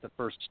the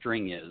first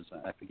string is.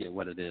 I forget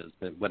what it is,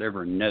 but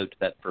whatever note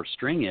that first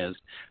string is,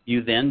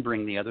 you then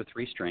bring the other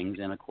 3 strings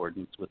in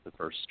accordance with the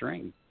first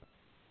string.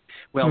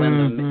 Well,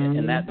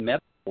 in that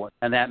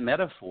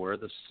metaphor,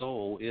 the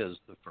soul is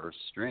the first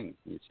string.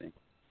 You see.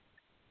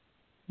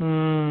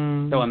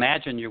 So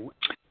imagine you're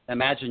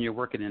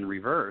working in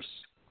reverse,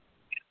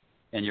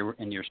 and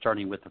you're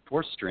starting with the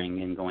 4th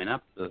string and going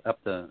up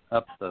the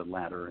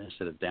ladder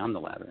instead of down the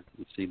ladder.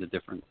 You see the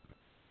difference.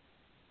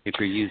 If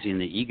you're using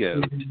the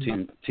ego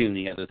to tune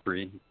the other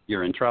 3,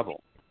 you're in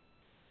trouble.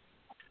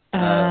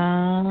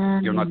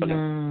 You're not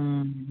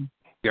going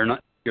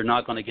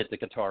to get the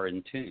guitar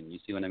in tune. You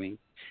see what I mean?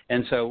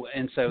 And so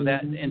in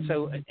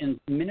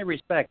many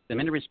respects,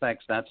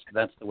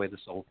 that's the way the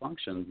soul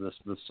functions.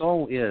 The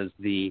soul is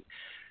the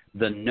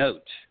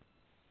note,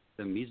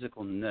 the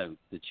musical note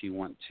that you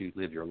want to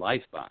live your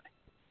life by,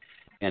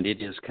 and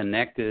it is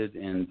connected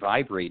and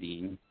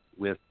vibrating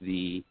with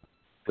the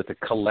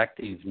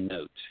collective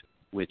note,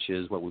 which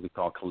is what we would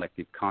call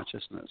collective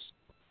consciousness,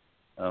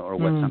 or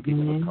what some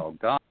people would call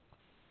God.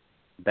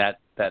 That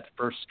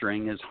first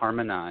string is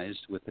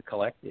harmonized with the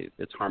collective.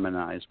 It's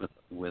harmonized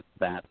with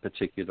that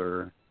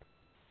particular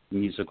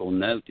musical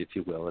note, if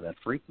you will, at that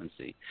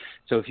frequency.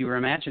 So if you were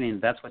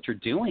imagining that's what you're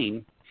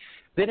doing,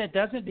 then it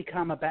doesn't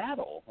become a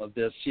battle of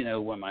this,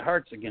 when my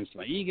heart's against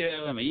my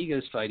ego and my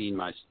ego's fighting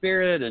my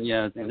spirit, and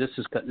and this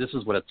is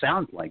what it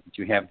sounds like. That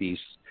you have this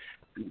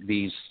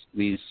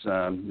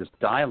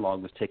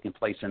dialogue was taking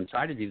place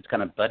inside of you. It's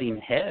kind of butting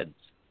heads,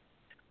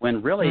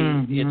 when really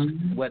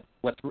it's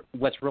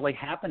what's really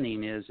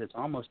happening is it's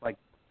almost like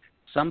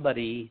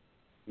somebody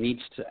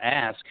needs to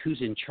ask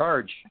who's in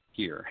charge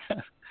here.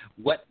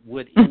 What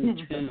would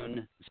in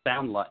tune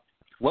sound like?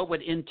 What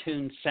would in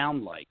tune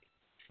sound like?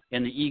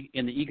 And the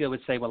ego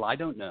would say, well, I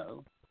don't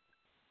know.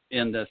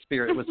 And the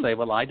spirit would say,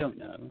 well, I don't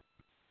know.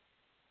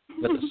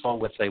 But the soul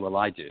would say, well,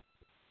 I do.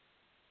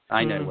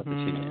 I know what the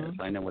tune is.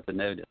 I know what the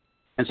note is.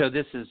 And so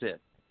this is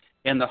it.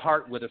 And the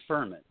heart would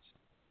affirm it.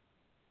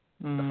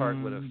 The heart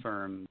would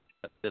affirm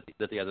that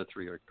the other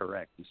 3 are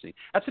correct, you see.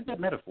 That's a good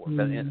metaphor,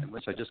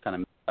 which I just kind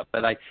of messed up.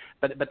 But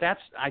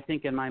that's, I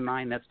think in my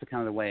mind, that's the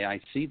kind of the way I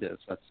see this.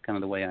 That's kind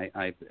of the way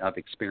I've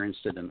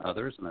experienced it in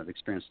others, and I've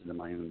experienced it in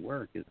my own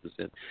work, is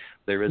that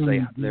there is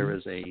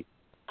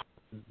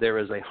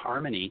a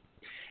harmony.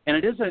 And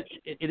it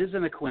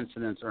isn't a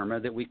coincidence, Irma,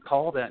 that we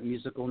call that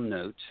musical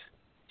note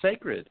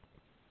sacred.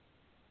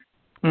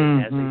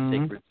 It has a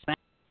sacred sound,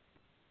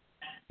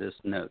 this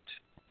note.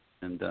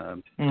 And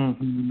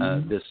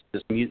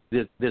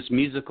this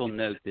musical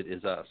note that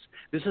is us.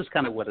 This is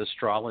kind of what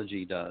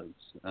astrology does.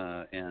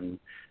 And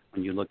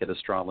when you look at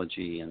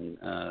astrology and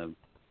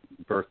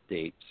birth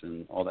dates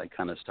and all that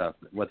kind of stuff,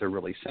 what they're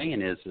really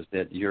saying is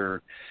that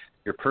your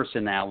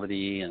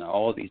personality and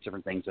all of these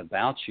different things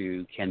about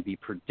you can be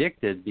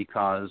predicted,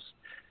 because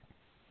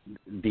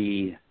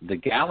the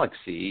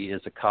galaxy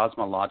is a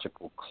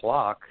cosmological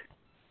clock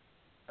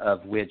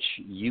of which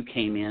you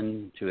came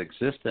into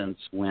existence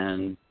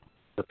when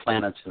the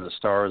planets and the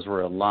stars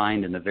were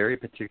aligned in a very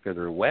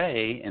particular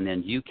way, and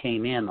then you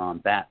came in on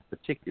that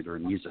particular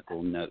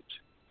musical note.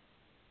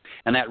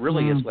 And that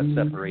really is what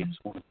separates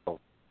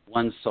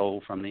one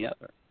soul from the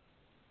other,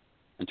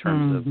 in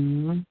terms of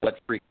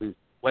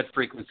what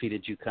frequency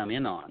did you come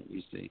in on,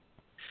 you see.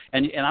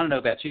 And I don't know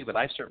about you, but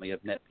I certainly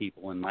have met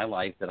people in my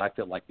life that I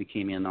feel like we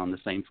came in on the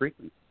same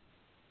frequency.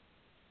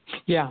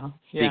 Yeah,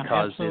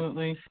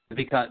 absolutely.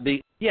 Because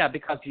the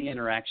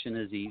interaction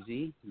is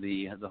easy,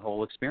 the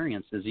whole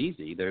experience is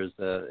easy.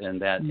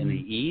 And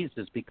the ease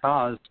is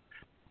because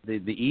the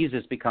ease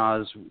is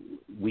because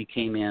we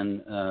came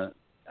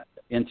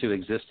into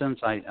existence.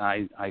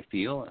 I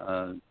feel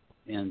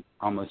in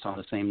almost on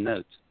the same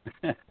notes.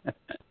 At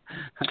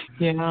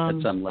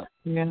some level.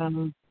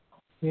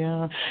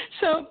 Yeah.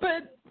 So,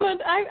 but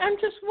I'm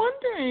just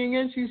wondering,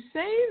 as you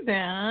say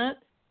that,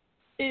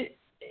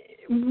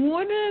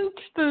 wouldn't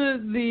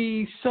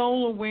the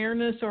soul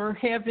awareness, or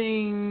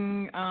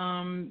having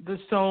the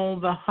soul,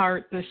 the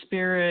heart, the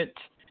spirit,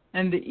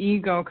 and the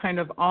ego kind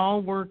of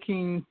all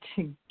working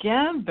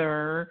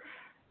together,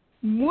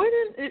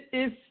 wouldn't it,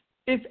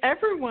 if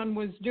everyone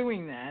was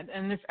doing that,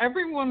 and if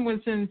everyone was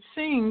in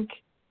sync,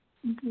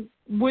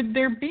 would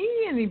there be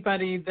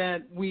anybody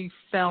that we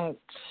felt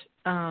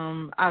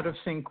out of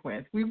sync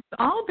with? We would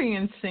all be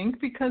in sync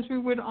because we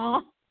would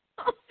all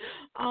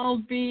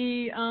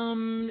be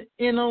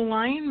in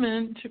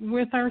alignment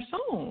with our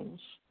souls.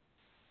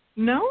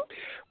 No?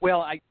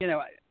 Well, I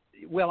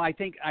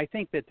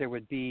think that there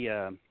would be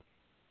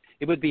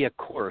it would be a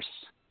course.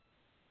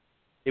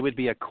 It would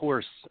be a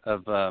course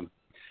of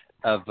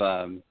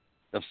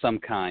some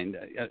kind.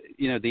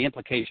 The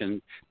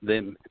implication.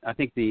 I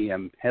think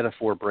the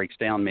metaphor breaks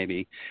down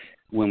maybe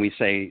when we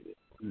say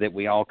that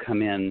we all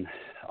come in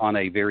on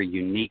a very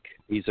unique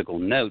musical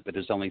note, but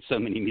there's only so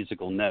many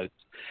musical notes.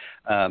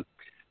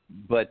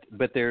 But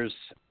there's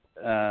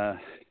a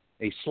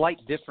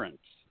slight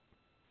difference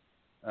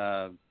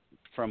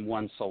from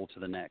one soul to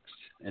the next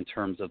in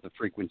terms of the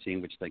frequency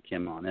in which they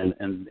come on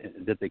and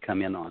that they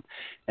come in on,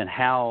 and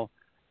how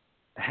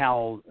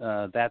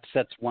that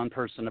sets one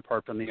person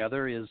apart from the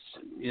other is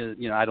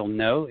I don't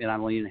know, and I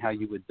don't even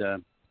know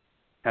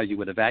how you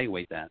would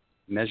evaluate that,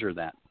 measure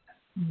that.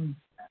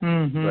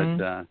 Mm-hmm.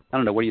 But I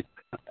don't know. What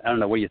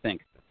do you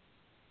think?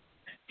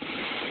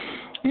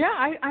 Yeah,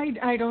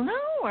 I don't know.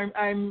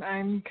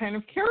 I'm kind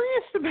of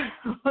curious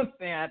about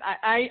that.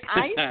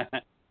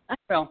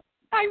 Well,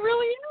 I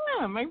really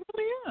am.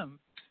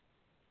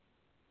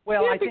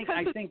 Well, yeah,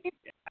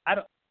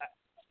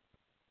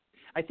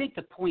 I think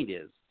the point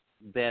is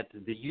that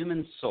the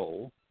human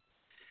soul,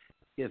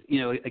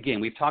 again,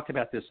 we've talked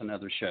about this in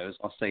other shows.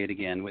 I'll say it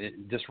again.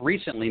 Just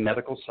recently,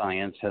 medical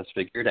science has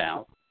figured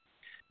out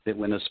that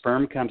when a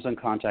sperm comes in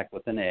contact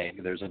with an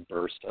egg, there's a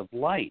burst of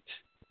light.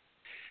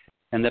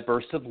 And that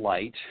burst of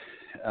light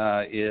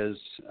and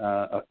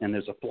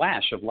there's a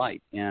flash of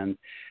light. And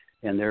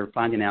they're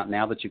finding out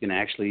now that you can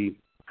actually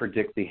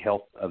predict the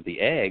health of the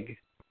egg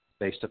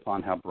based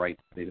upon how bright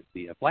the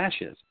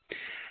flash is.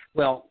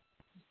 Well,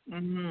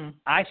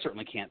 I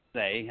certainly can't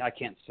say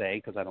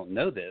because I don't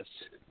know this,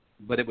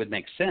 but it would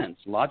make sense,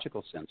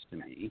 logical sense to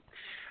me,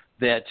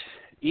 that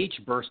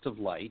each burst of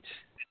light,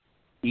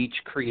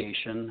 each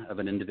creation of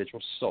an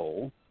individual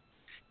soul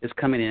is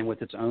coming in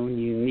with its own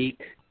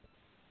unique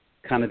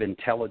kind of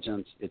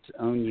intelligence, its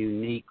own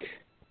unique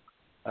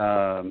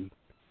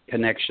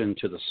connection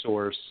to the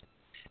source,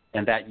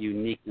 and that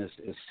uniqueness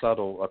is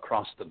subtle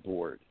across the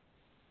board.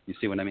 You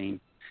see what I mean?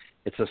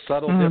 It's a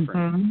subtle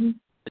difference,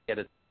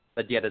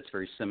 but yet it's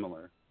very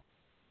similar.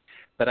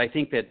 But I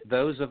think that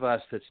those of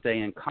us that stay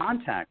in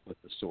contact with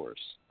the source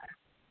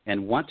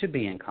and want to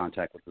be in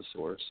contact with the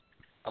source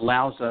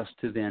allows us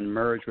to then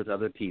merge with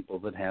other people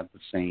that have the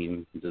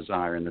same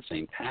desire and the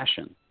same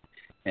passion.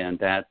 And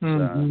that's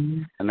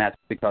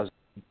because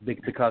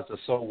the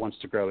soul wants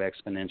to grow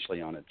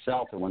exponentially on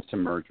itself. It wants to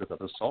merge with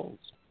other souls.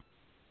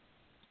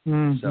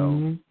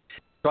 So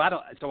I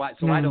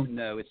don't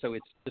know. So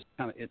it's just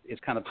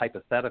kind of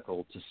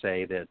hypothetical to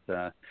say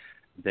that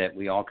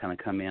we all kind of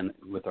come in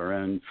with our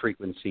own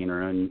frequency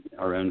and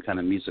our own kind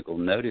of musical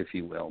note, if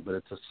you will. But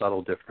it's a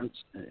subtle difference,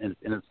 and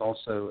it's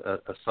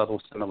also a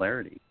subtle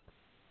similarity.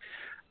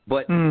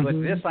 But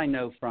this I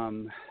know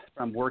from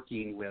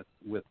working with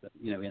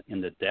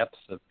in the depths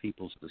of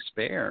people's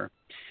despair.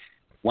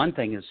 One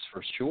thing is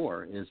for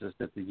sure is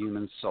that the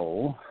human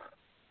soul,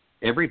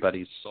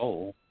 everybody's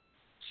soul,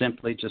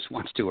 simply just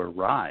wants to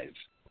arrive,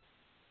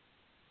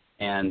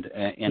 and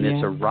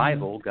its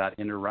arrival got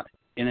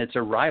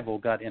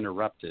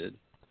interrupted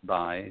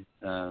by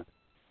the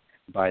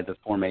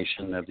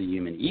formation of the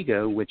human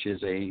ego, which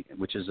is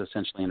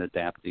essentially an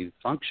adaptive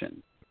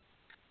function.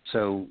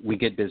 So we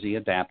get busy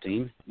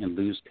adapting and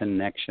lose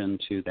connection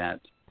to that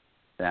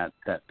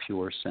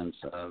pure sense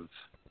of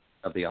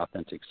the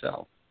authentic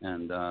self.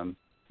 And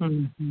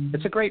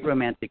it's a great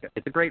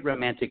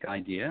romantic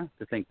idea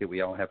to think that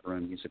we all have our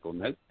own musical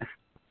note.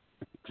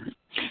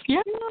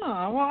 Yeah,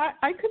 well,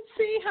 I could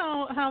see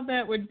how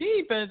that would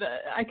be, but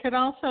I could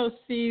also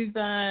see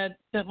that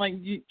like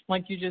you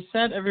just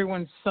said,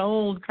 everyone's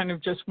soul kind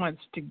of just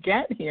wants to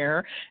get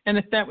here, and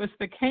if that was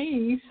the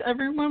case,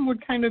 everyone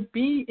would kind of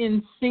be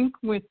in sync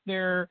with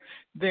their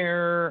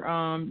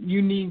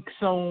unique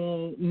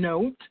soul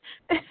note,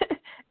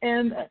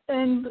 and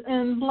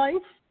life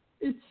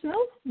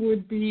itself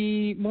would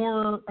be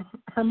more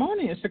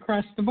harmonious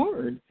across the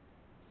board.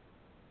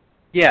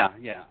 Yeah.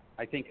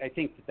 I think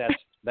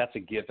that's a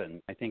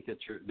given. I think that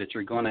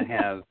you're going to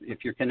have,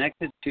 if you're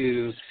connected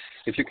to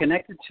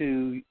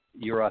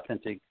your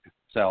authentic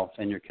self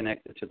and you're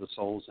connected to the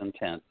soul's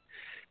intent.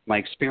 My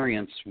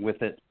experience with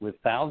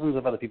thousands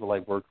of other people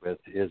I've worked with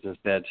is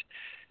that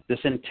this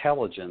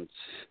intelligence,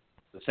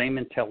 the same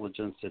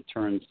intelligence that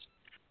turns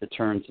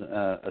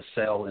a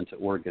cell into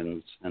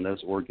organs, and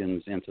those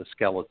organs into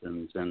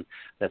skeletons, and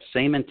that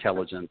same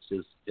intelligence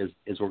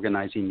is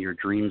organizing your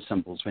dream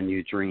symbols when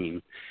you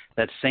dream.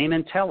 That same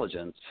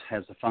intelligence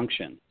has a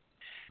function,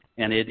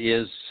 And it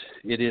is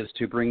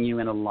to bring you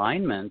in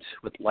alignment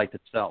with life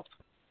itself.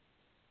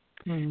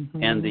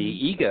 Mm-hmm. And the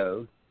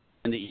ego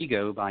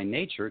by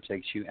nature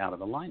takes you out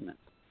of alignment,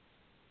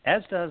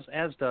 as does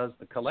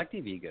the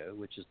collective ego,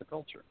 which is the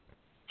culture.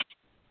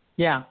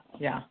 Yeah,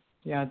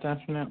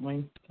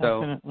 definitely.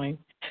 Yeah.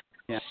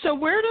 So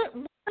where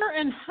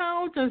and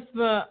how does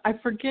I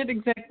forget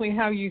exactly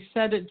how you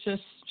said it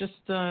just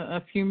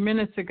a few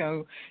minutes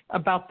ago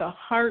about the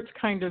heart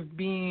kind of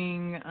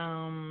being,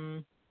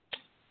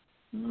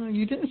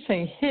 you didn't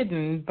say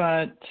hidden,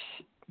 but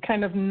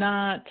kind of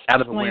not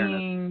out of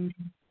playing,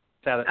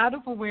 awareness. Out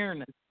of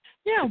awareness.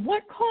 Yeah,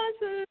 what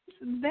causes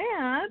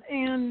that,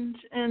 and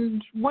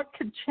what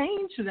could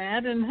change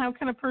that, and how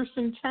can a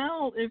person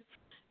tell if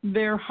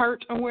they're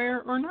heart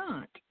aware or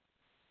not?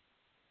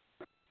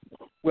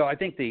 Well, I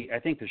think the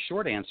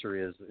short answer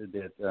is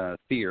that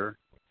fear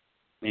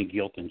and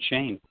guilt and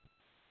shame,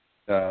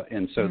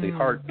 and so the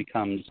heart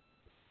becomes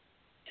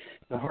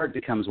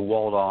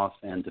walled off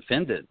and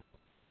defended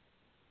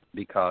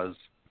because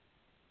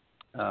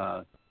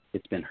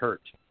it's been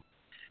hurt,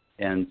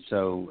 and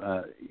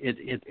so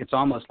it's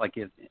almost like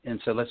it. And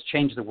so let's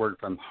change the word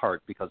from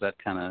heart, because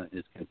that kind of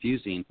is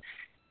confusing.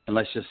 And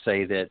let's just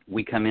say that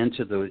we come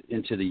into the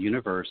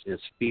universe as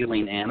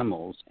feeling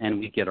animals, and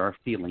we get our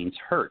feelings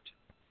hurt.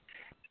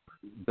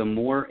 The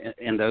more,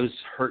 and those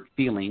hurt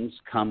feelings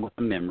come with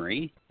a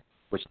memory,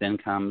 which then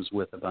comes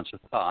with a bunch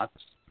of thoughts,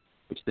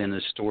 which then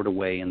is stored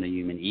away in the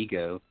human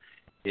ego,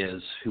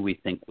 is who we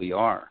think we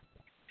are.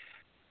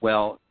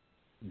 Well,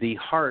 the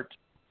heart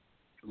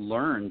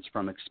learns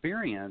from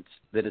experience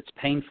that it's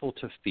painful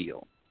to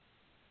feel,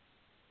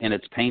 and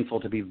it's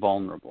painful to be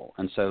vulnerable,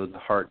 and so the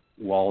heart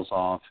walls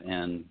off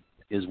and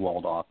is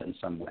walled off in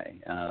some way,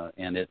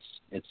 and it's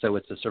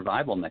a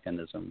survival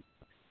mechanism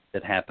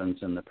that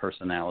happens in the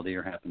personality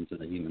or happens in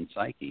the human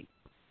psyche,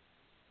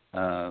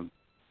 and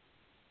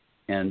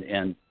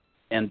in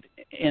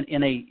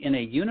a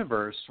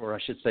universe, or I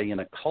should say, in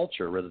a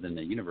culture rather than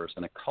a universe,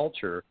 in a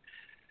culture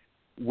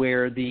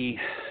where the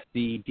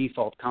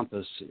default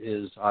compass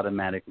is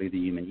automatically the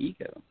human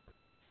ego,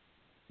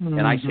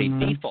 and I say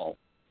default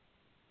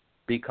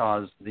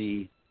because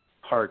the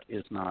heart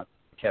is not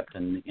kept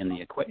in the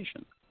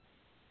equation.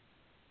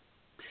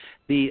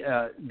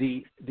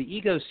 The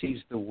ego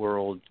sees the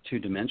world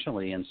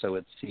two-dimensionally, and so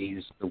it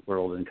sees the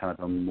world in kind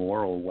of a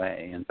moral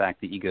way. In fact,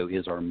 the ego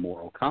is our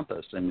moral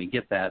compass, and we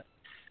get that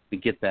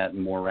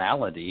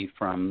morality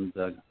from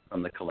the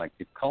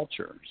collective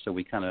culture. So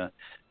we kind of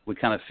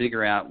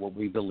figure out what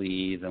we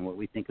believe and what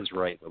we think is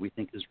right, what we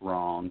think is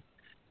wrong,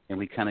 and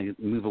we kind of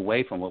move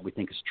away from what we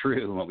think is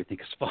true and what we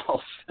think is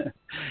false.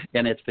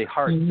 And it's the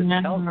heart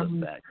that tells us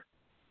that.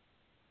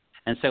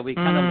 And so we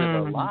kind of live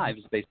our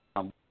lives based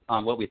on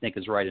what we think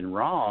is right and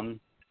wrong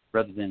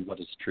rather than what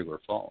is true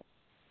or false.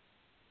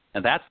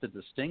 And that's the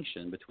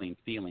distinction between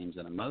feelings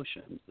and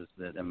emotions, is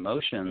that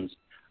emotions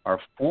are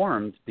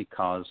formed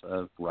because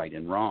of right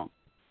and wrong.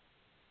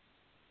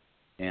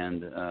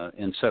 And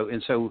so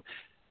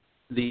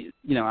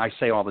I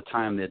say all the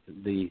time that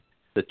the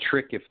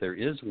trick, if there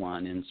is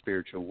one in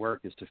spiritual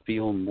work, is to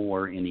feel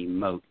more and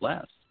emote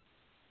less.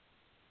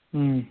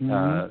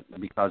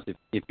 Because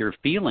if you're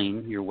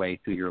feeling your way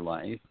through your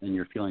life and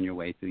you're feeling your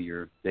way through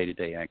your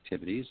day-to-day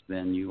activities,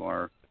 then you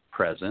are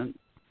present,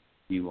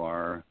 you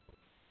are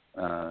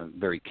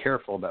very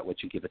careful about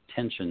what you give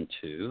attention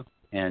to,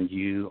 and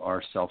you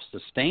are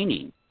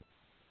self-sustaining.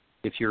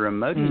 If you're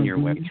emoting your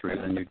way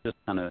through, then you're just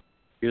kind of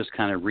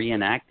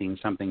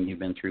reenacting something you've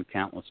been through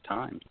countless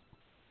times,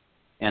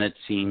 and it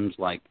seems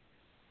like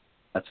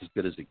that's as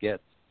good as it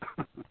gets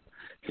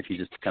if you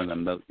just kind of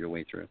emote your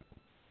way through.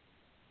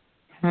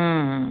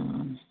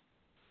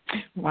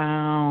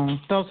 Wow,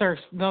 those are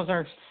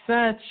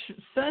such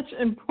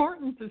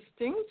important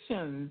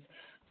distinctions.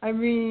 I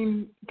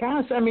mean,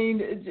 gosh,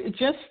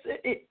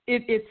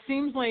 it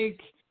seems like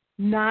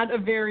not a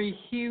very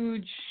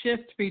huge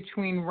shift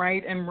between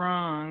right and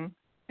wrong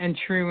and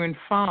true and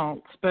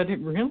false, but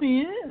it really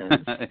is.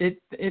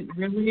 It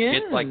really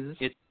is. It's like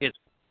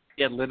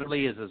it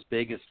literally is as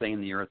big as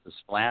saying the earth is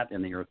flat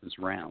and the earth is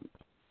round.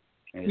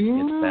 It's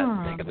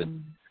that big of it.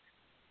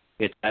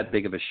 It's that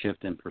big of a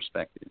shift in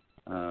perspective,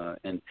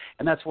 and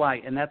that's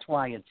why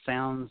it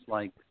sounds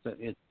like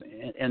it's.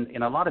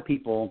 And a lot of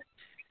people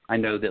I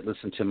know that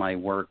listen to my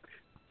work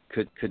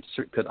could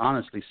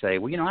honestly say,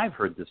 well, I've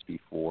heard this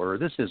before.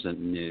 This isn't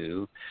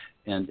new,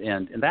 and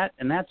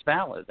that's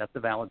valid. That's a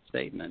valid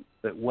statement.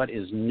 But what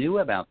is new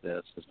about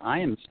this is I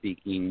am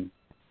speaking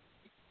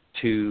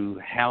to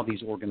how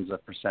these organs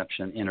of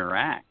perception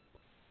interact.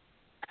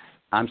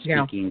 I'm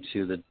speaking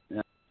to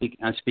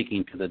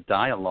the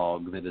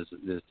dialogue that is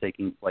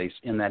taking place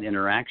in that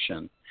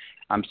interaction.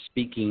 I'm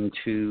speaking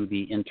to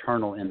the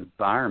internal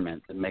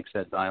environment that makes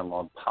that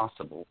dialogue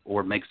possible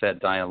or makes that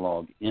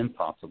dialogue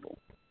impossible.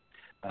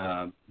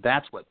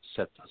 That's what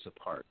sets us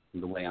apart.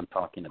 The way I'm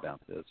talking about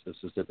this is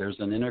that there's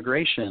an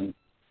integration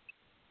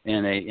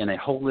in a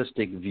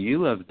holistic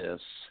view of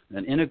this,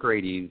 an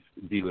integrative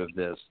view of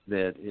this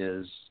that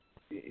is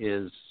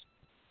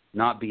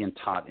not being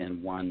taught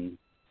in one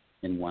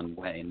in one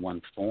way, in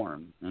one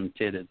form.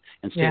 Instead,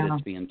 Yeah.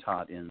 it's being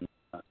taught in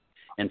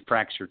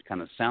fractured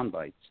kind of sound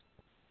bites.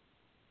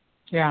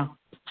 Yeah,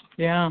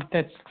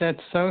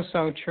 that's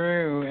so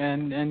true,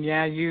 and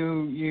yeah,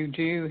 you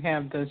do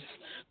have this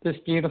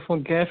beautiful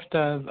gift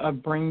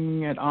of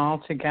bringing it all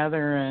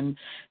together and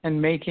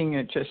making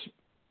it just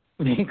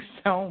make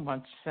so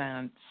much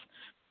sense.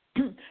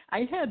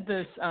 I had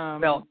this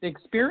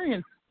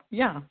experience.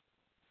 Yeah.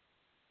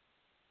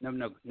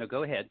 No,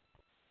 go ahead.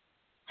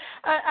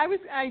 I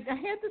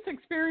had this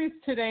experience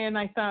today, and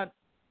I thought,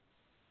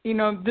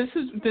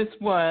 this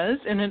was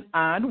in an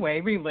odd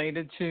way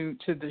related to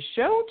the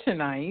show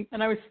tonight,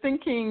 and I was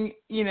thinking,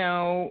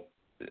 your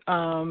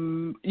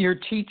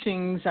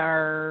teachings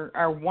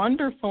are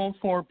wonderful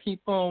for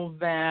people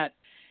that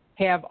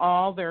have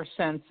all their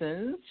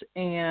senses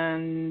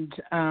and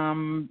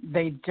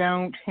they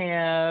don't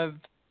have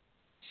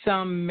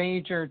some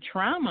major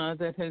trauma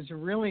that has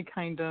really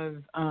kind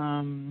of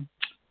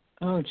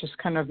just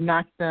kind of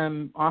knocked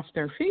them off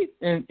their feet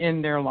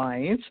in their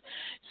lives.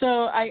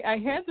 So I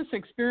had this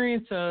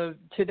experience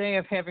today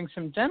of having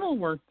some dental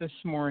work this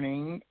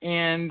morning,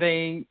 and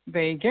they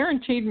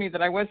guaranteed me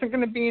that I wasn't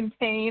going to be in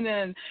pain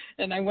and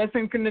I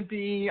wasn't going to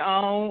be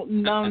all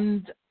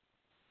numbed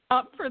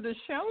up for the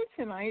show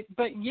tonight.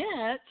 But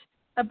yet,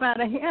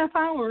 about a half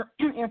hour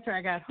after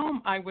I got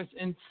home, I was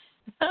in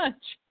such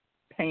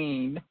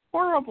pain,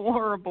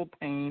 horrible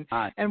pain.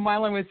 And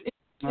while I was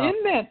in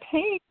that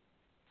pain,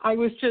 I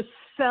was just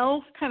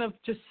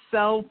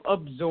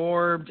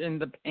self-absorbed in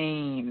the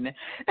pain.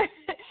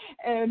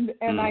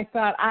 and I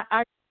thought I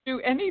would do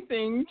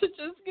anything to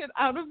just get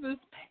out of this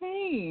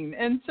pain.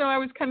 And so I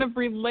was kind of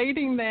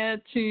relating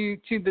that to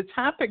the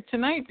topic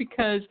tonight,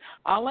 because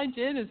all I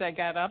did is I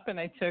got up and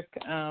I took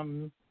a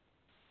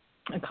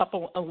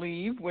couple of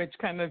leave, which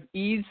kind of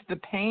eased the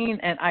pain,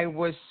 and I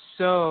was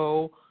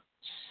so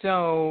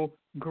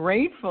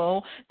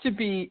grateful to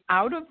be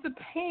out of the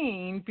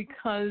pain,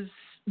 because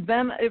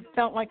then it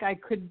felt like I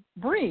could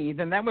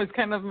breathe, and that was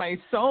kind of my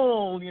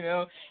soul,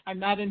 I'm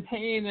not in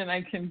pain and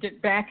I can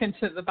get back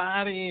into the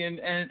body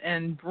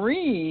and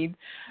breathe.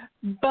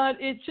 But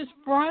it just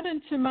brought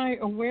into my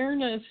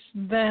awareness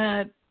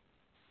that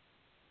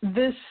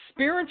this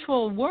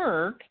spiritual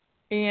work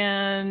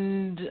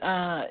and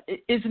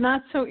is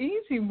not so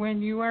easy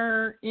when you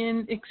are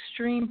in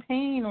extreme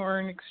pain or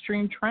in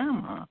extreme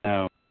trauma.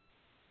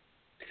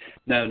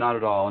 No, not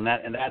at all. And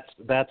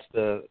that's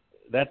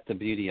the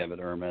beauty of it,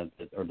 Irma,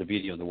 or the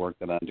beauty of the work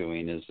that I'm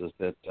doing is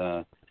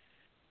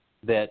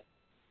that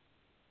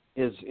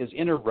as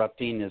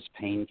interrupting as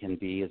pain can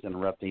be, as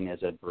interrupting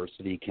as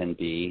adversity can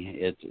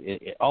be,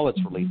 all it's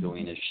really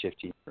doing is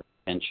shifting your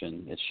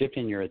attention. It's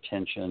shifting your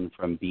attention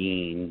from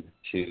being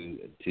to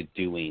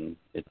doing.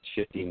 It's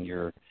shifting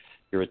your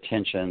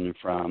attention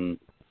from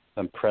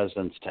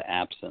presence to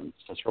absence.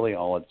 That's really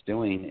all it's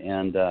doing.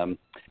 And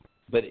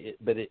but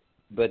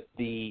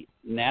the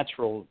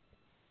natural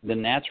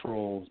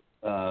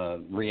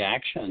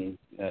reaction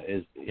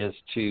is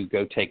to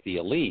go take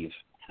the leave.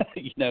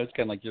 It's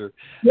kind of like you're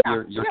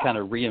kind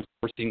of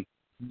reinforcing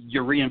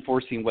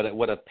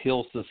what a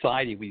pill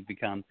society we've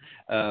become.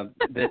 That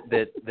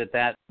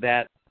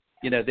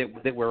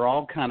we're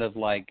all kind of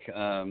like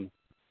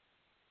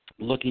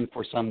looking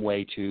for some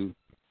way to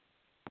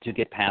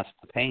get past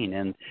the pain,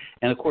 and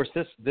of course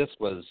this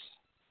was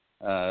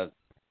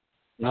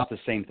not the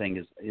same thing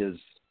as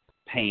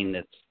pain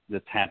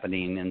that's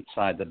happening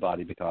inside the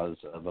body because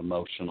of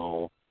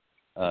emotional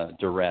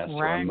duress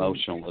or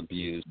emotional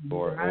abuse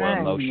or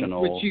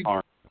emotional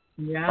harm.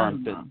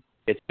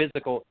 It's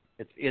physical.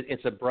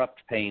 It's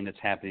abrupt pain that's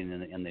happening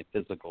in the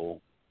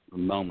physical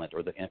moment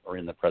or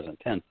in the present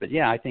tense. But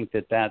yeah, I think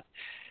that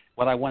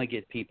what I want to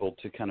get people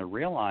to kind of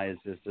realize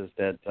is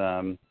that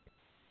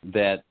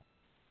that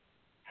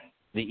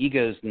the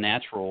ego's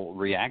natural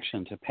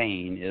reaction to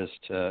pain is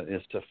to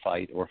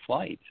fight or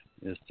flight,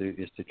 is to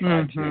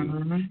try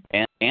to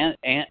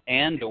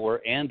and or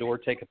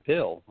take a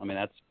pill. I mean,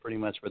 that's pretty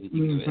much where the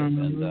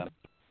ego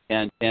is.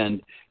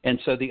 And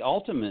so the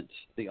ultimate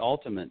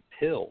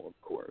pill, of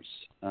course,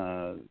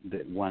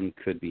 that one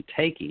could be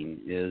taking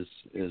is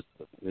the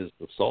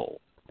soul,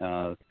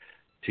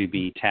 to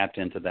be tapped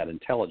into that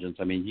intelligence.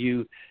 I mean,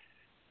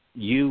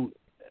 you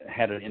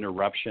had an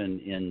interruption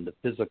in the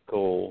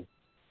physical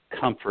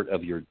comfort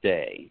of your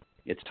day.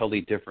 It's totally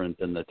different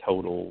than the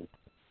total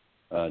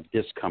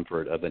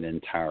discomfort of an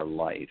entire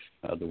life.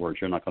 In other words,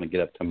 you're not going to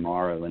get up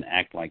tomorrow and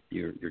act like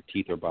your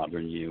teeth are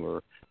bothering you,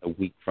 or a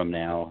week from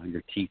now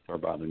your teeth are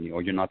bothering you,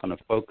 or you're not going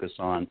to focus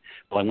on,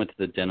 well, I went to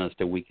the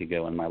dentist a week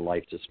ago and my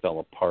life just fell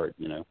apart.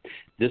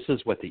 This is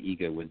what the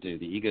ego would do.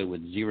 The ego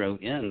would zero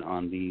in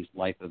on these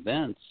life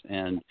events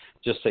and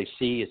just say,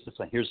 see, it's just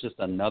like, here's just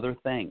another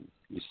thing.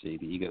 You see,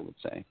 the ego would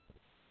say,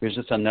 here's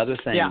just another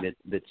thing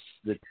that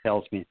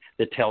tells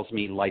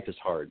me life is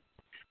hard,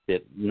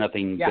 that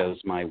nothing goes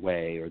my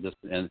way, or this,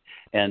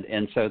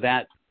 and so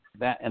that's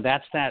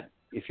that.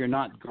 If you're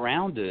not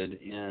grounded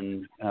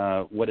in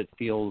what it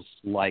feels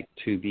like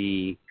to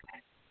be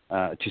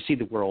to see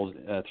the world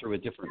through a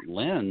different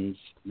lens,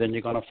 then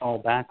you're going to fall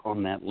back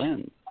on that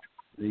lens.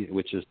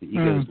 which is the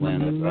ego's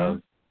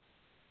lens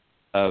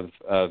of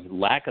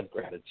lack of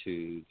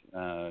gratitude,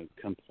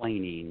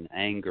 complaining,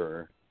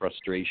 anger,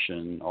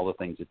 frustration, all the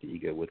things that the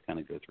ego would kind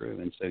of go through.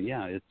 And so,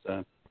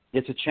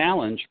 it's a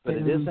challenge, but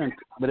it isn't.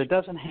 But it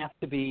doesn't have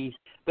to be.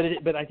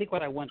 But I think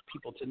what I want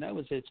people to know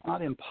is that it's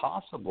not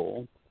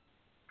impossible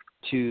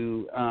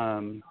to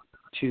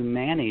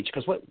manage,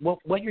 because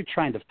what you're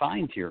trying to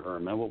find here,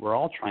 Irma, what we're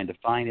all trying to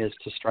find is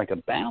to strike a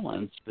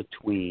balance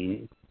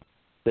between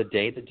the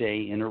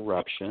day-to-day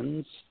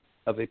interruptions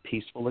of a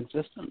peaceful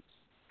existence.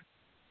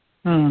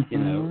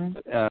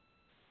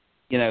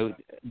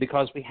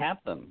 Because we have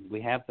them.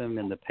 We have them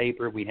in the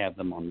paper. We have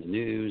them on the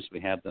news. We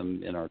have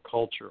them in our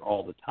culture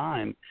all the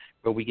time,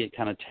 but we get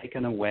kind of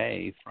taken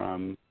away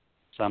from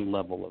some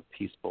level of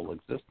peaceful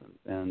existence.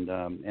 And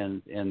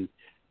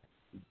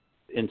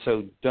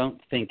so don't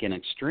think in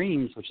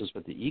extremes, which is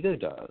what the ego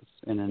does,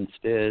 and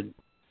instead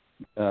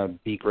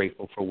be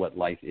grateful for what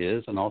life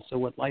is and also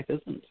what life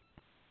isn't.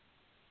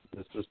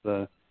 This is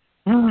the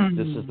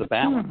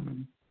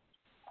balance.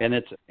 And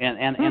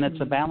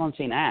it's a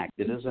balancing act.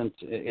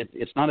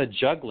 It's not a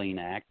juggling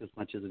act as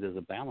much as it is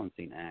a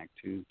balancing act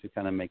to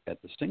kind of make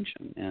that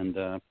distinction. And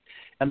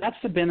that's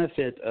the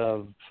benefit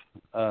of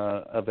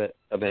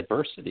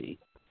adversity.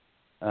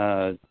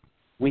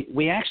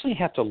 We actually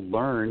have to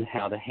learn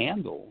how to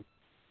handle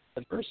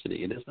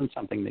adversity. It isn't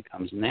something that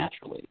comes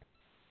naturally.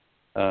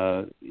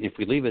 If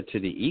we leave it to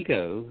the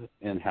ego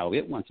and how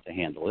it wants to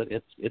handle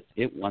it,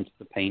 it wants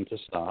the pain to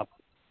stop.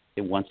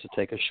 It wants to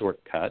take a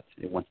shortcut.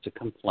 It wants to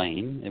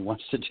complain. It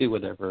wants to do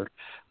whatever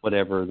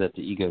that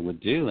the ego would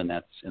do in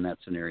that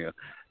scenario.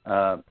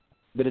 But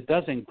it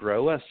doesn't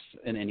grow us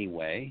in any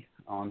way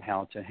on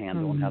how to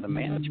handle and how to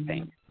manage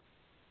pain.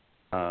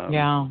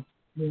 And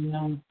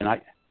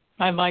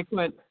I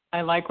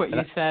like what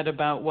you said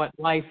about what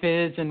life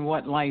is and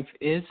what life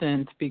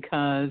isn't,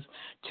 because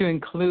to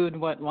include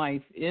what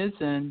life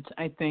isn't,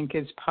 I think,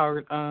 is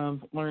part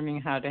of learning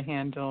how to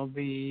handle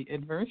the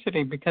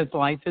adversity, because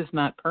life is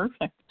not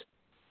perfect.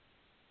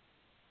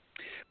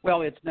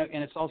 Well,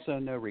 it's also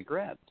no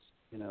regrets.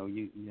 We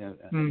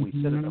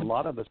sit a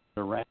lot of us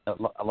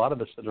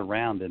sit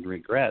around and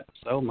regret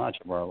so much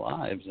of our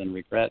lives, and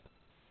regret.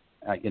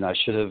 I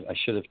should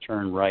have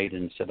turned right,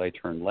 and instead I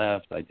turned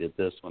left. I did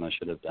this when I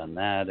should have done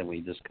that, and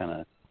we just kind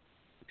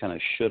of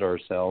shoot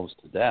ourselves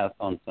to death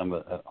on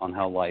on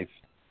how life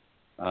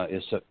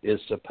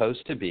is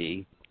supposed to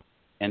be.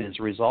 And as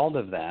a result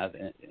of that,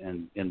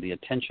 and the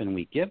attention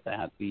we give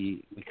that,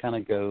 we kind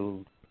of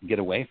get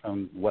away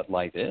from what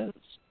life is.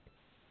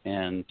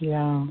 And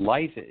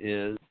life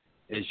is,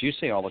 as you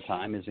say all the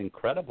time, is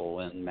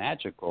incredible and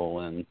magical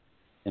and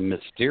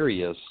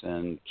mysterious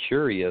and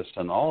curious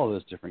and all of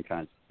those different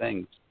kinds of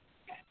things.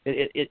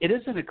 It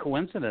isn't a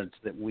coincidence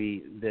that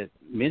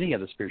many of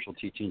the spiritual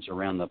teachings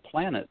around the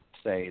planet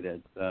say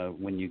that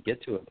when you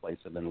get to a place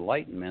of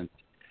enlightenment,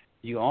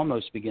 you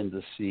almost begin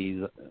to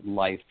see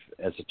life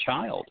as a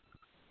child.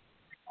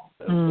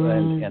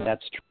 And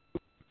that's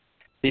true,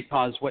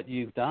 because what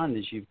you've done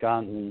is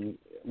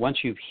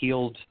once you've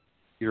healed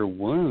your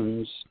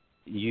wounds,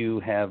 you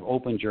have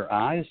opened your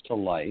eyes to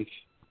life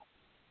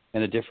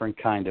in a different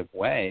kind of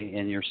way,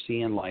 and you're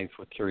seeing life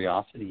with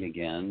curiosity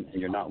again,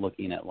 and you're not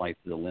looking at life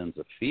through the lens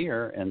of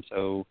fear. And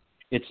so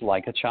it's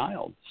like a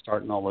child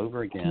starting all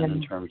over again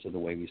in terms of the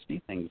way we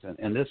see things.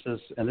 And this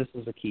is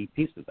a key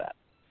piece of that.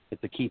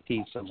 It's a key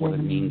piece of what it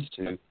means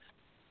to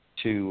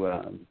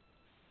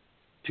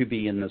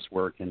be in this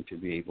work and to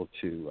be able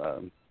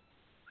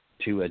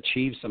to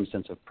achieve some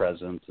sense of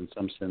presence and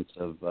some sense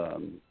of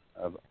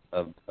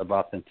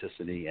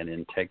authenticity and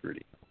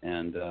integrity.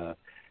 And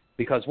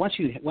because once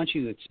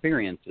you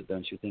experience it,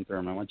 don't you think,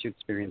 Irma? Once you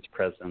experience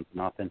presence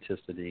and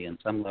authenticity and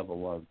some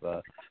level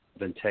of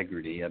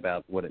integrity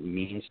about what it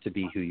means to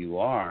be who you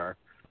are,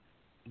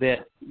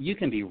 that you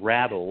can be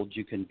rattled.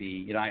 You can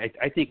be,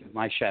 I think of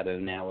my shadow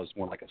now as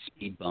more like a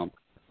speed bump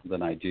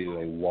than I do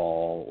a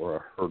wall or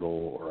a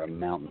hurdle or a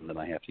mountain that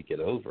I have to get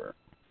over.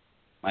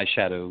 My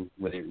shadow,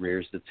 when it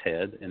rears its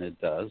head, and it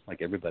does,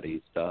 like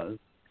everybody's does,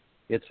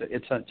 it's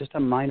just a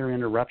minor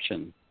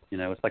interruption.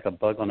 It's like a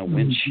bug on a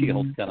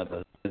windshield kind of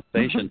a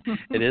sensation.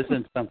 It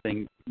isn't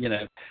something,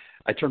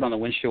 I turn on the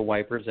windshield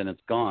wipers and it's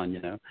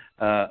gone,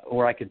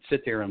 or I could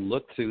sit there and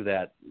look through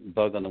that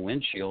bug on the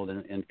windshield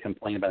and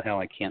complain about how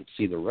I can't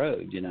see the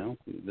road,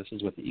 This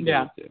is what the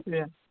ego would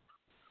do.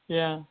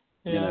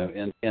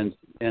 And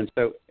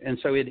so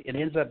it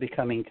ends up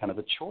becoming kind of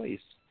a choice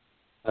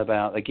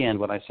about, again,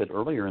 what I said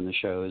earlier in the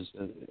show is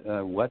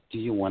what do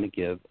you want to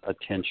give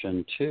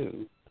attention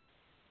to?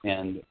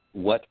 And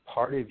what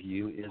part of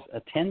you is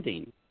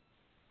attending?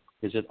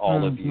 Is it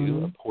all of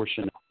you, a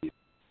portion of you?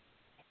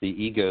 The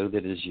ego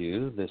that is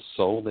you, the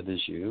soul that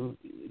is you,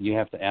 you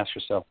have to ask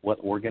yourself what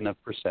organ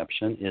of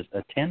perception is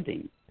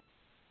attending.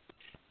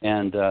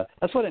 And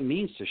that's what it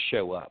means to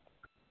show up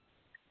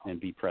and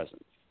be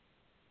present.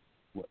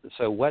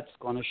 So what's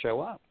going to show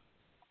up?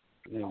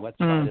 What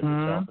side of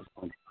itself is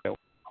going to show up?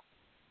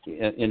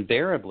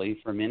 Invariably,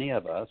 for many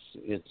of us,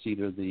 it's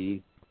either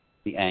the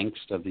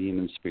angst of the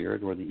human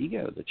spirit or the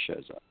ego that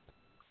shows up.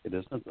 It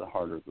isn't the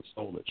heart or the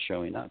soul that's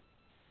showing up.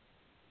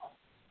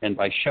 And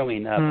by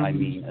showing up, I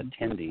mean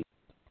attending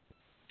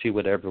to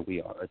whatever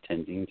we are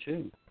attending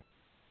to.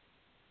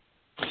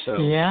 So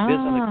it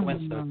isn't a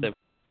coincidence that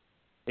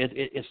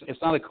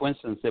it's not a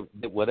coincidence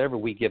that whatever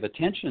we give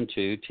attention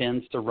to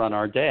tends to run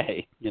our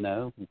day,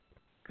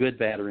 good,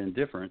 bad, or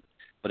indifferent.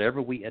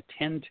 Whatever we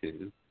attend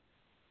to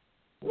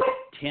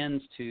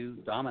tends to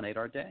dominate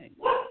our day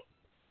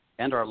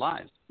and our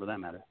lives, for that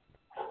matter.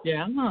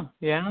 Yeah.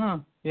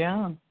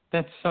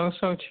 That's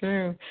so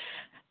true.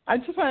 I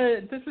just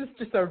wanted, this is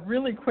just a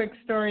really quick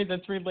story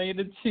that's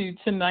related to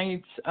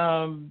tonight's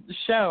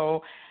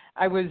show.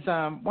 I was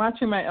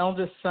watching my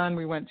eldest son.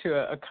 We went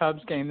to a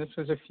Cubs game. This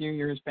was a few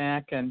years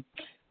back, and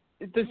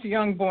this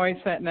young boy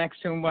sat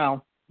next to him,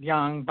 well,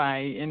 young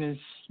in his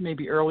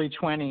maybe early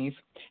 20s,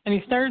 and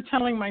he started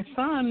telling my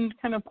son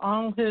kind of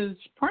all his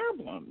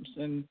problems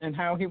and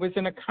how he was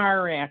in a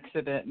car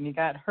accident and he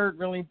got hurt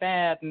really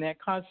bad and that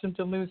caused him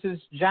to lose his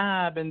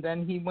job, and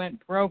then he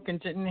went broke and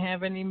didn't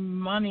have any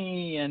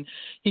money, and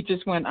he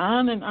just went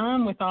on and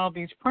on with all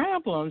these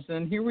problems.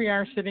 And here we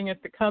are sitting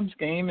at the Cubs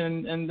game,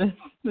 and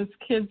this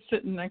kid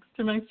sitting next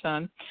to my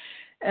son.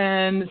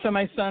 And so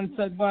my son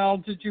said, well,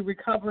 did you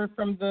recover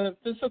from the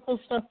physical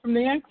stuff from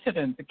the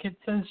accident? The kid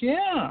says,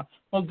 yeah.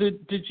 Well,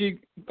 did you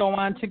go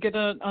on to get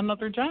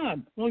another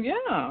job? Well,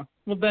 yeah.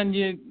 Well, then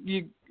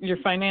you're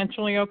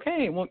financially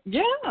okay. Well,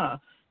 yeah. And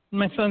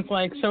my son's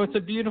like, so it's a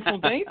beautiful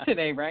day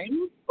today, right?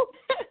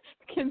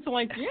 The kid's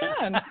like,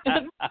 yeah.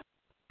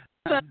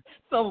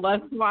 So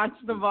let's watch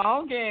the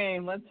ball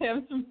game. Let's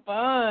have some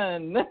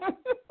fun.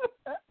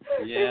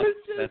 Yeah,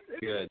 that's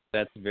good.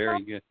 That's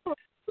very good.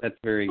 That's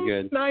very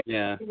good. Nice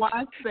yeah. To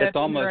watch that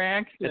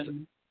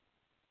interaction.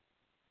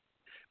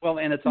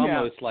 And it's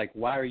almost like,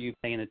 why are you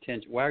paying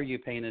attention? Why are you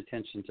paying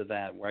attention to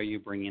that? Why are you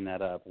bringing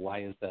that up?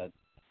 Why is that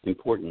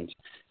important?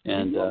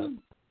 And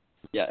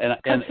and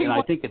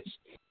I think it's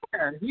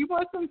there. He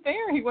wasn't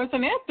there. He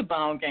wasn't at the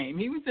ball game.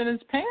 He was in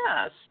his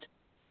past.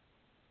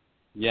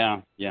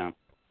 Yeah.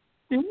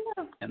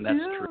 And that's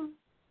true.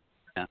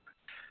 Yeah.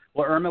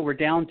 Well, Irma, we're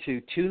down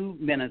to 2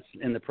 minutes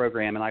in the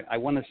program, and I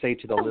want to say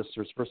to the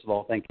listeners, first of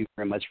all, thank you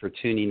very much for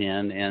tuning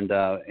in, and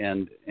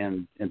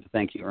to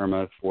thank you,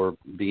 Irma, for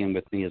being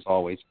with me as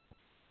always,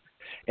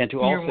 and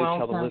to also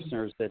tell the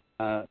listeners that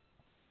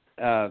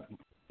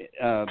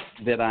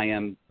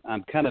I'm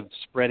kind of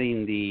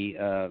spreading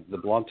the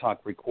Blog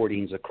Talk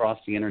recordings across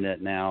the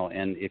internet now,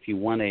 and if you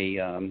want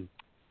a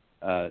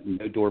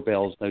no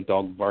doorbells, no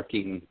dog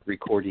barking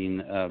recording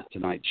of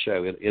tonight's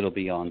show, it'll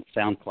be on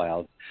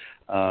SoundCloud.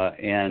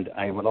 And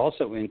I would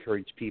also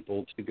encourage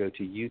people to go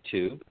to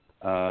YouTube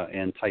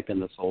and type in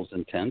The Soul's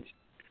Intent,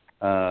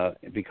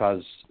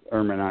 because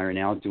Irma and I are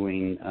now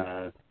doing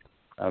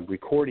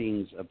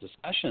recordings of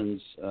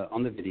discussions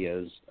on the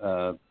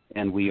videos,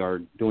 and we are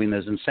doing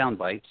those in sound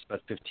bites,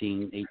 about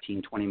 15,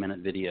 18,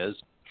 20-minute videos,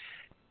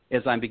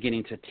 as I'm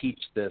beginning to teach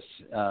this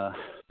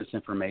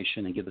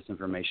information and give this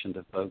information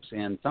to folks.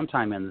 And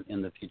sometime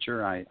in the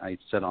future, I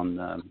said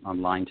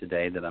online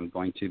today that I'm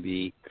going to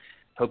be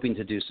hoping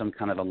to do some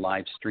kind of a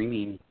live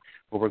streaming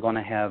where we're going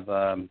to have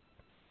a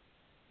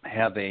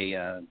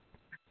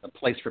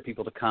place for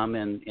people to come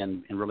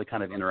and really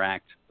kind of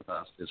interact with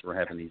us as we're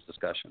having these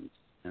discussions.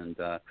 And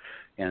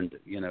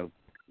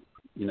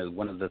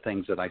one of the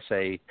things that I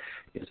say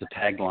is a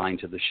tagline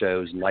to the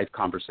show is life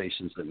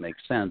conversations that make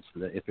sense.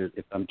 That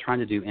if I'm trying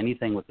to do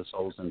anything with the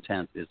Soul's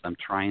Intent, is I'm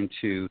trying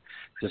to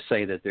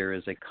say that there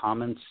is a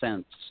common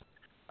sense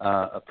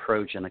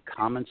approach and a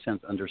common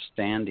sense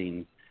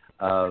understanding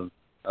of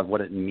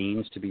what it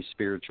means to be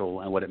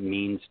spiritual and what it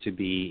means to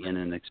be in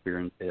an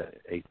experience,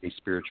 a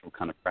spiritual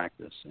kind of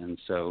practice. And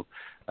so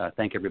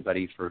thank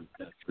everybody for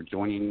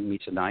joining me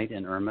tonight.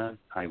 And Irma,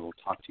 I will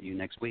talk to you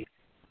next week.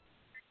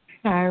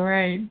 All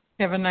right.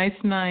 Have a nice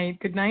night.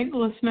 Good night,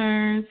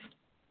 listeners.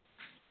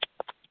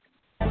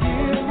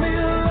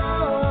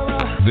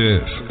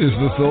 This is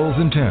The Soul's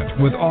Intent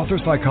with author,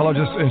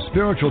 psychologist, and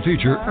spiritual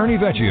teacher Ernie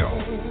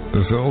Vecchio.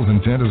 The Soul's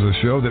Intent is a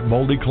show that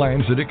boldly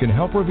claims that it can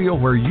help reveal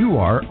where you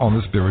are on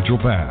the spiritual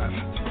path.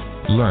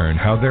 Learn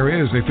how there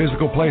is a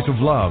physical place of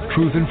love,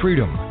 truth, and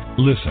freedom.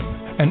 Listen,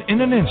 and in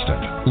an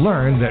instant,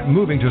 learn that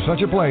moving to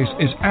such a place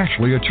is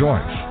actually a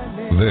choice.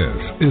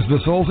 This is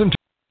The Soul's Intent.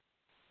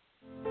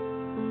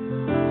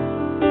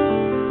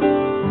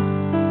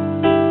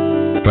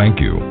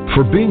 Thank you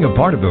for being a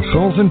part of The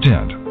Soul's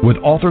Intent with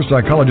author,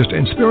 psychologist,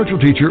 and spiritual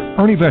teacher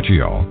Ernie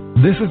Vecchio.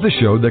 This is the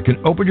show that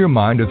can open your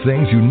mind to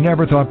things you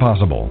never thought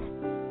possible.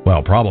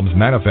 While problems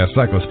manifest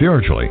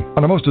psychospiritually,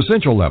 on a most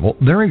essential level,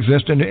 there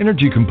exists an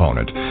energy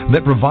component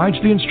that provides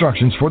the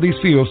instructions for these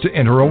fields to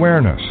enter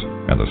awareness.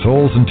 And The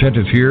Soul's Intent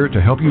is here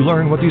to help you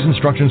learn what these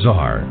instructions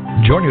are.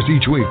 Join us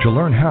each week to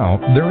learn how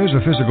there is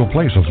a physical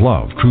place of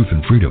love, truth,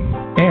 and freedom,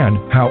 and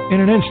how in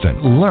an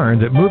instant learn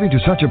that moving to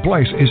such a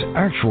place is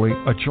actually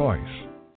a choice.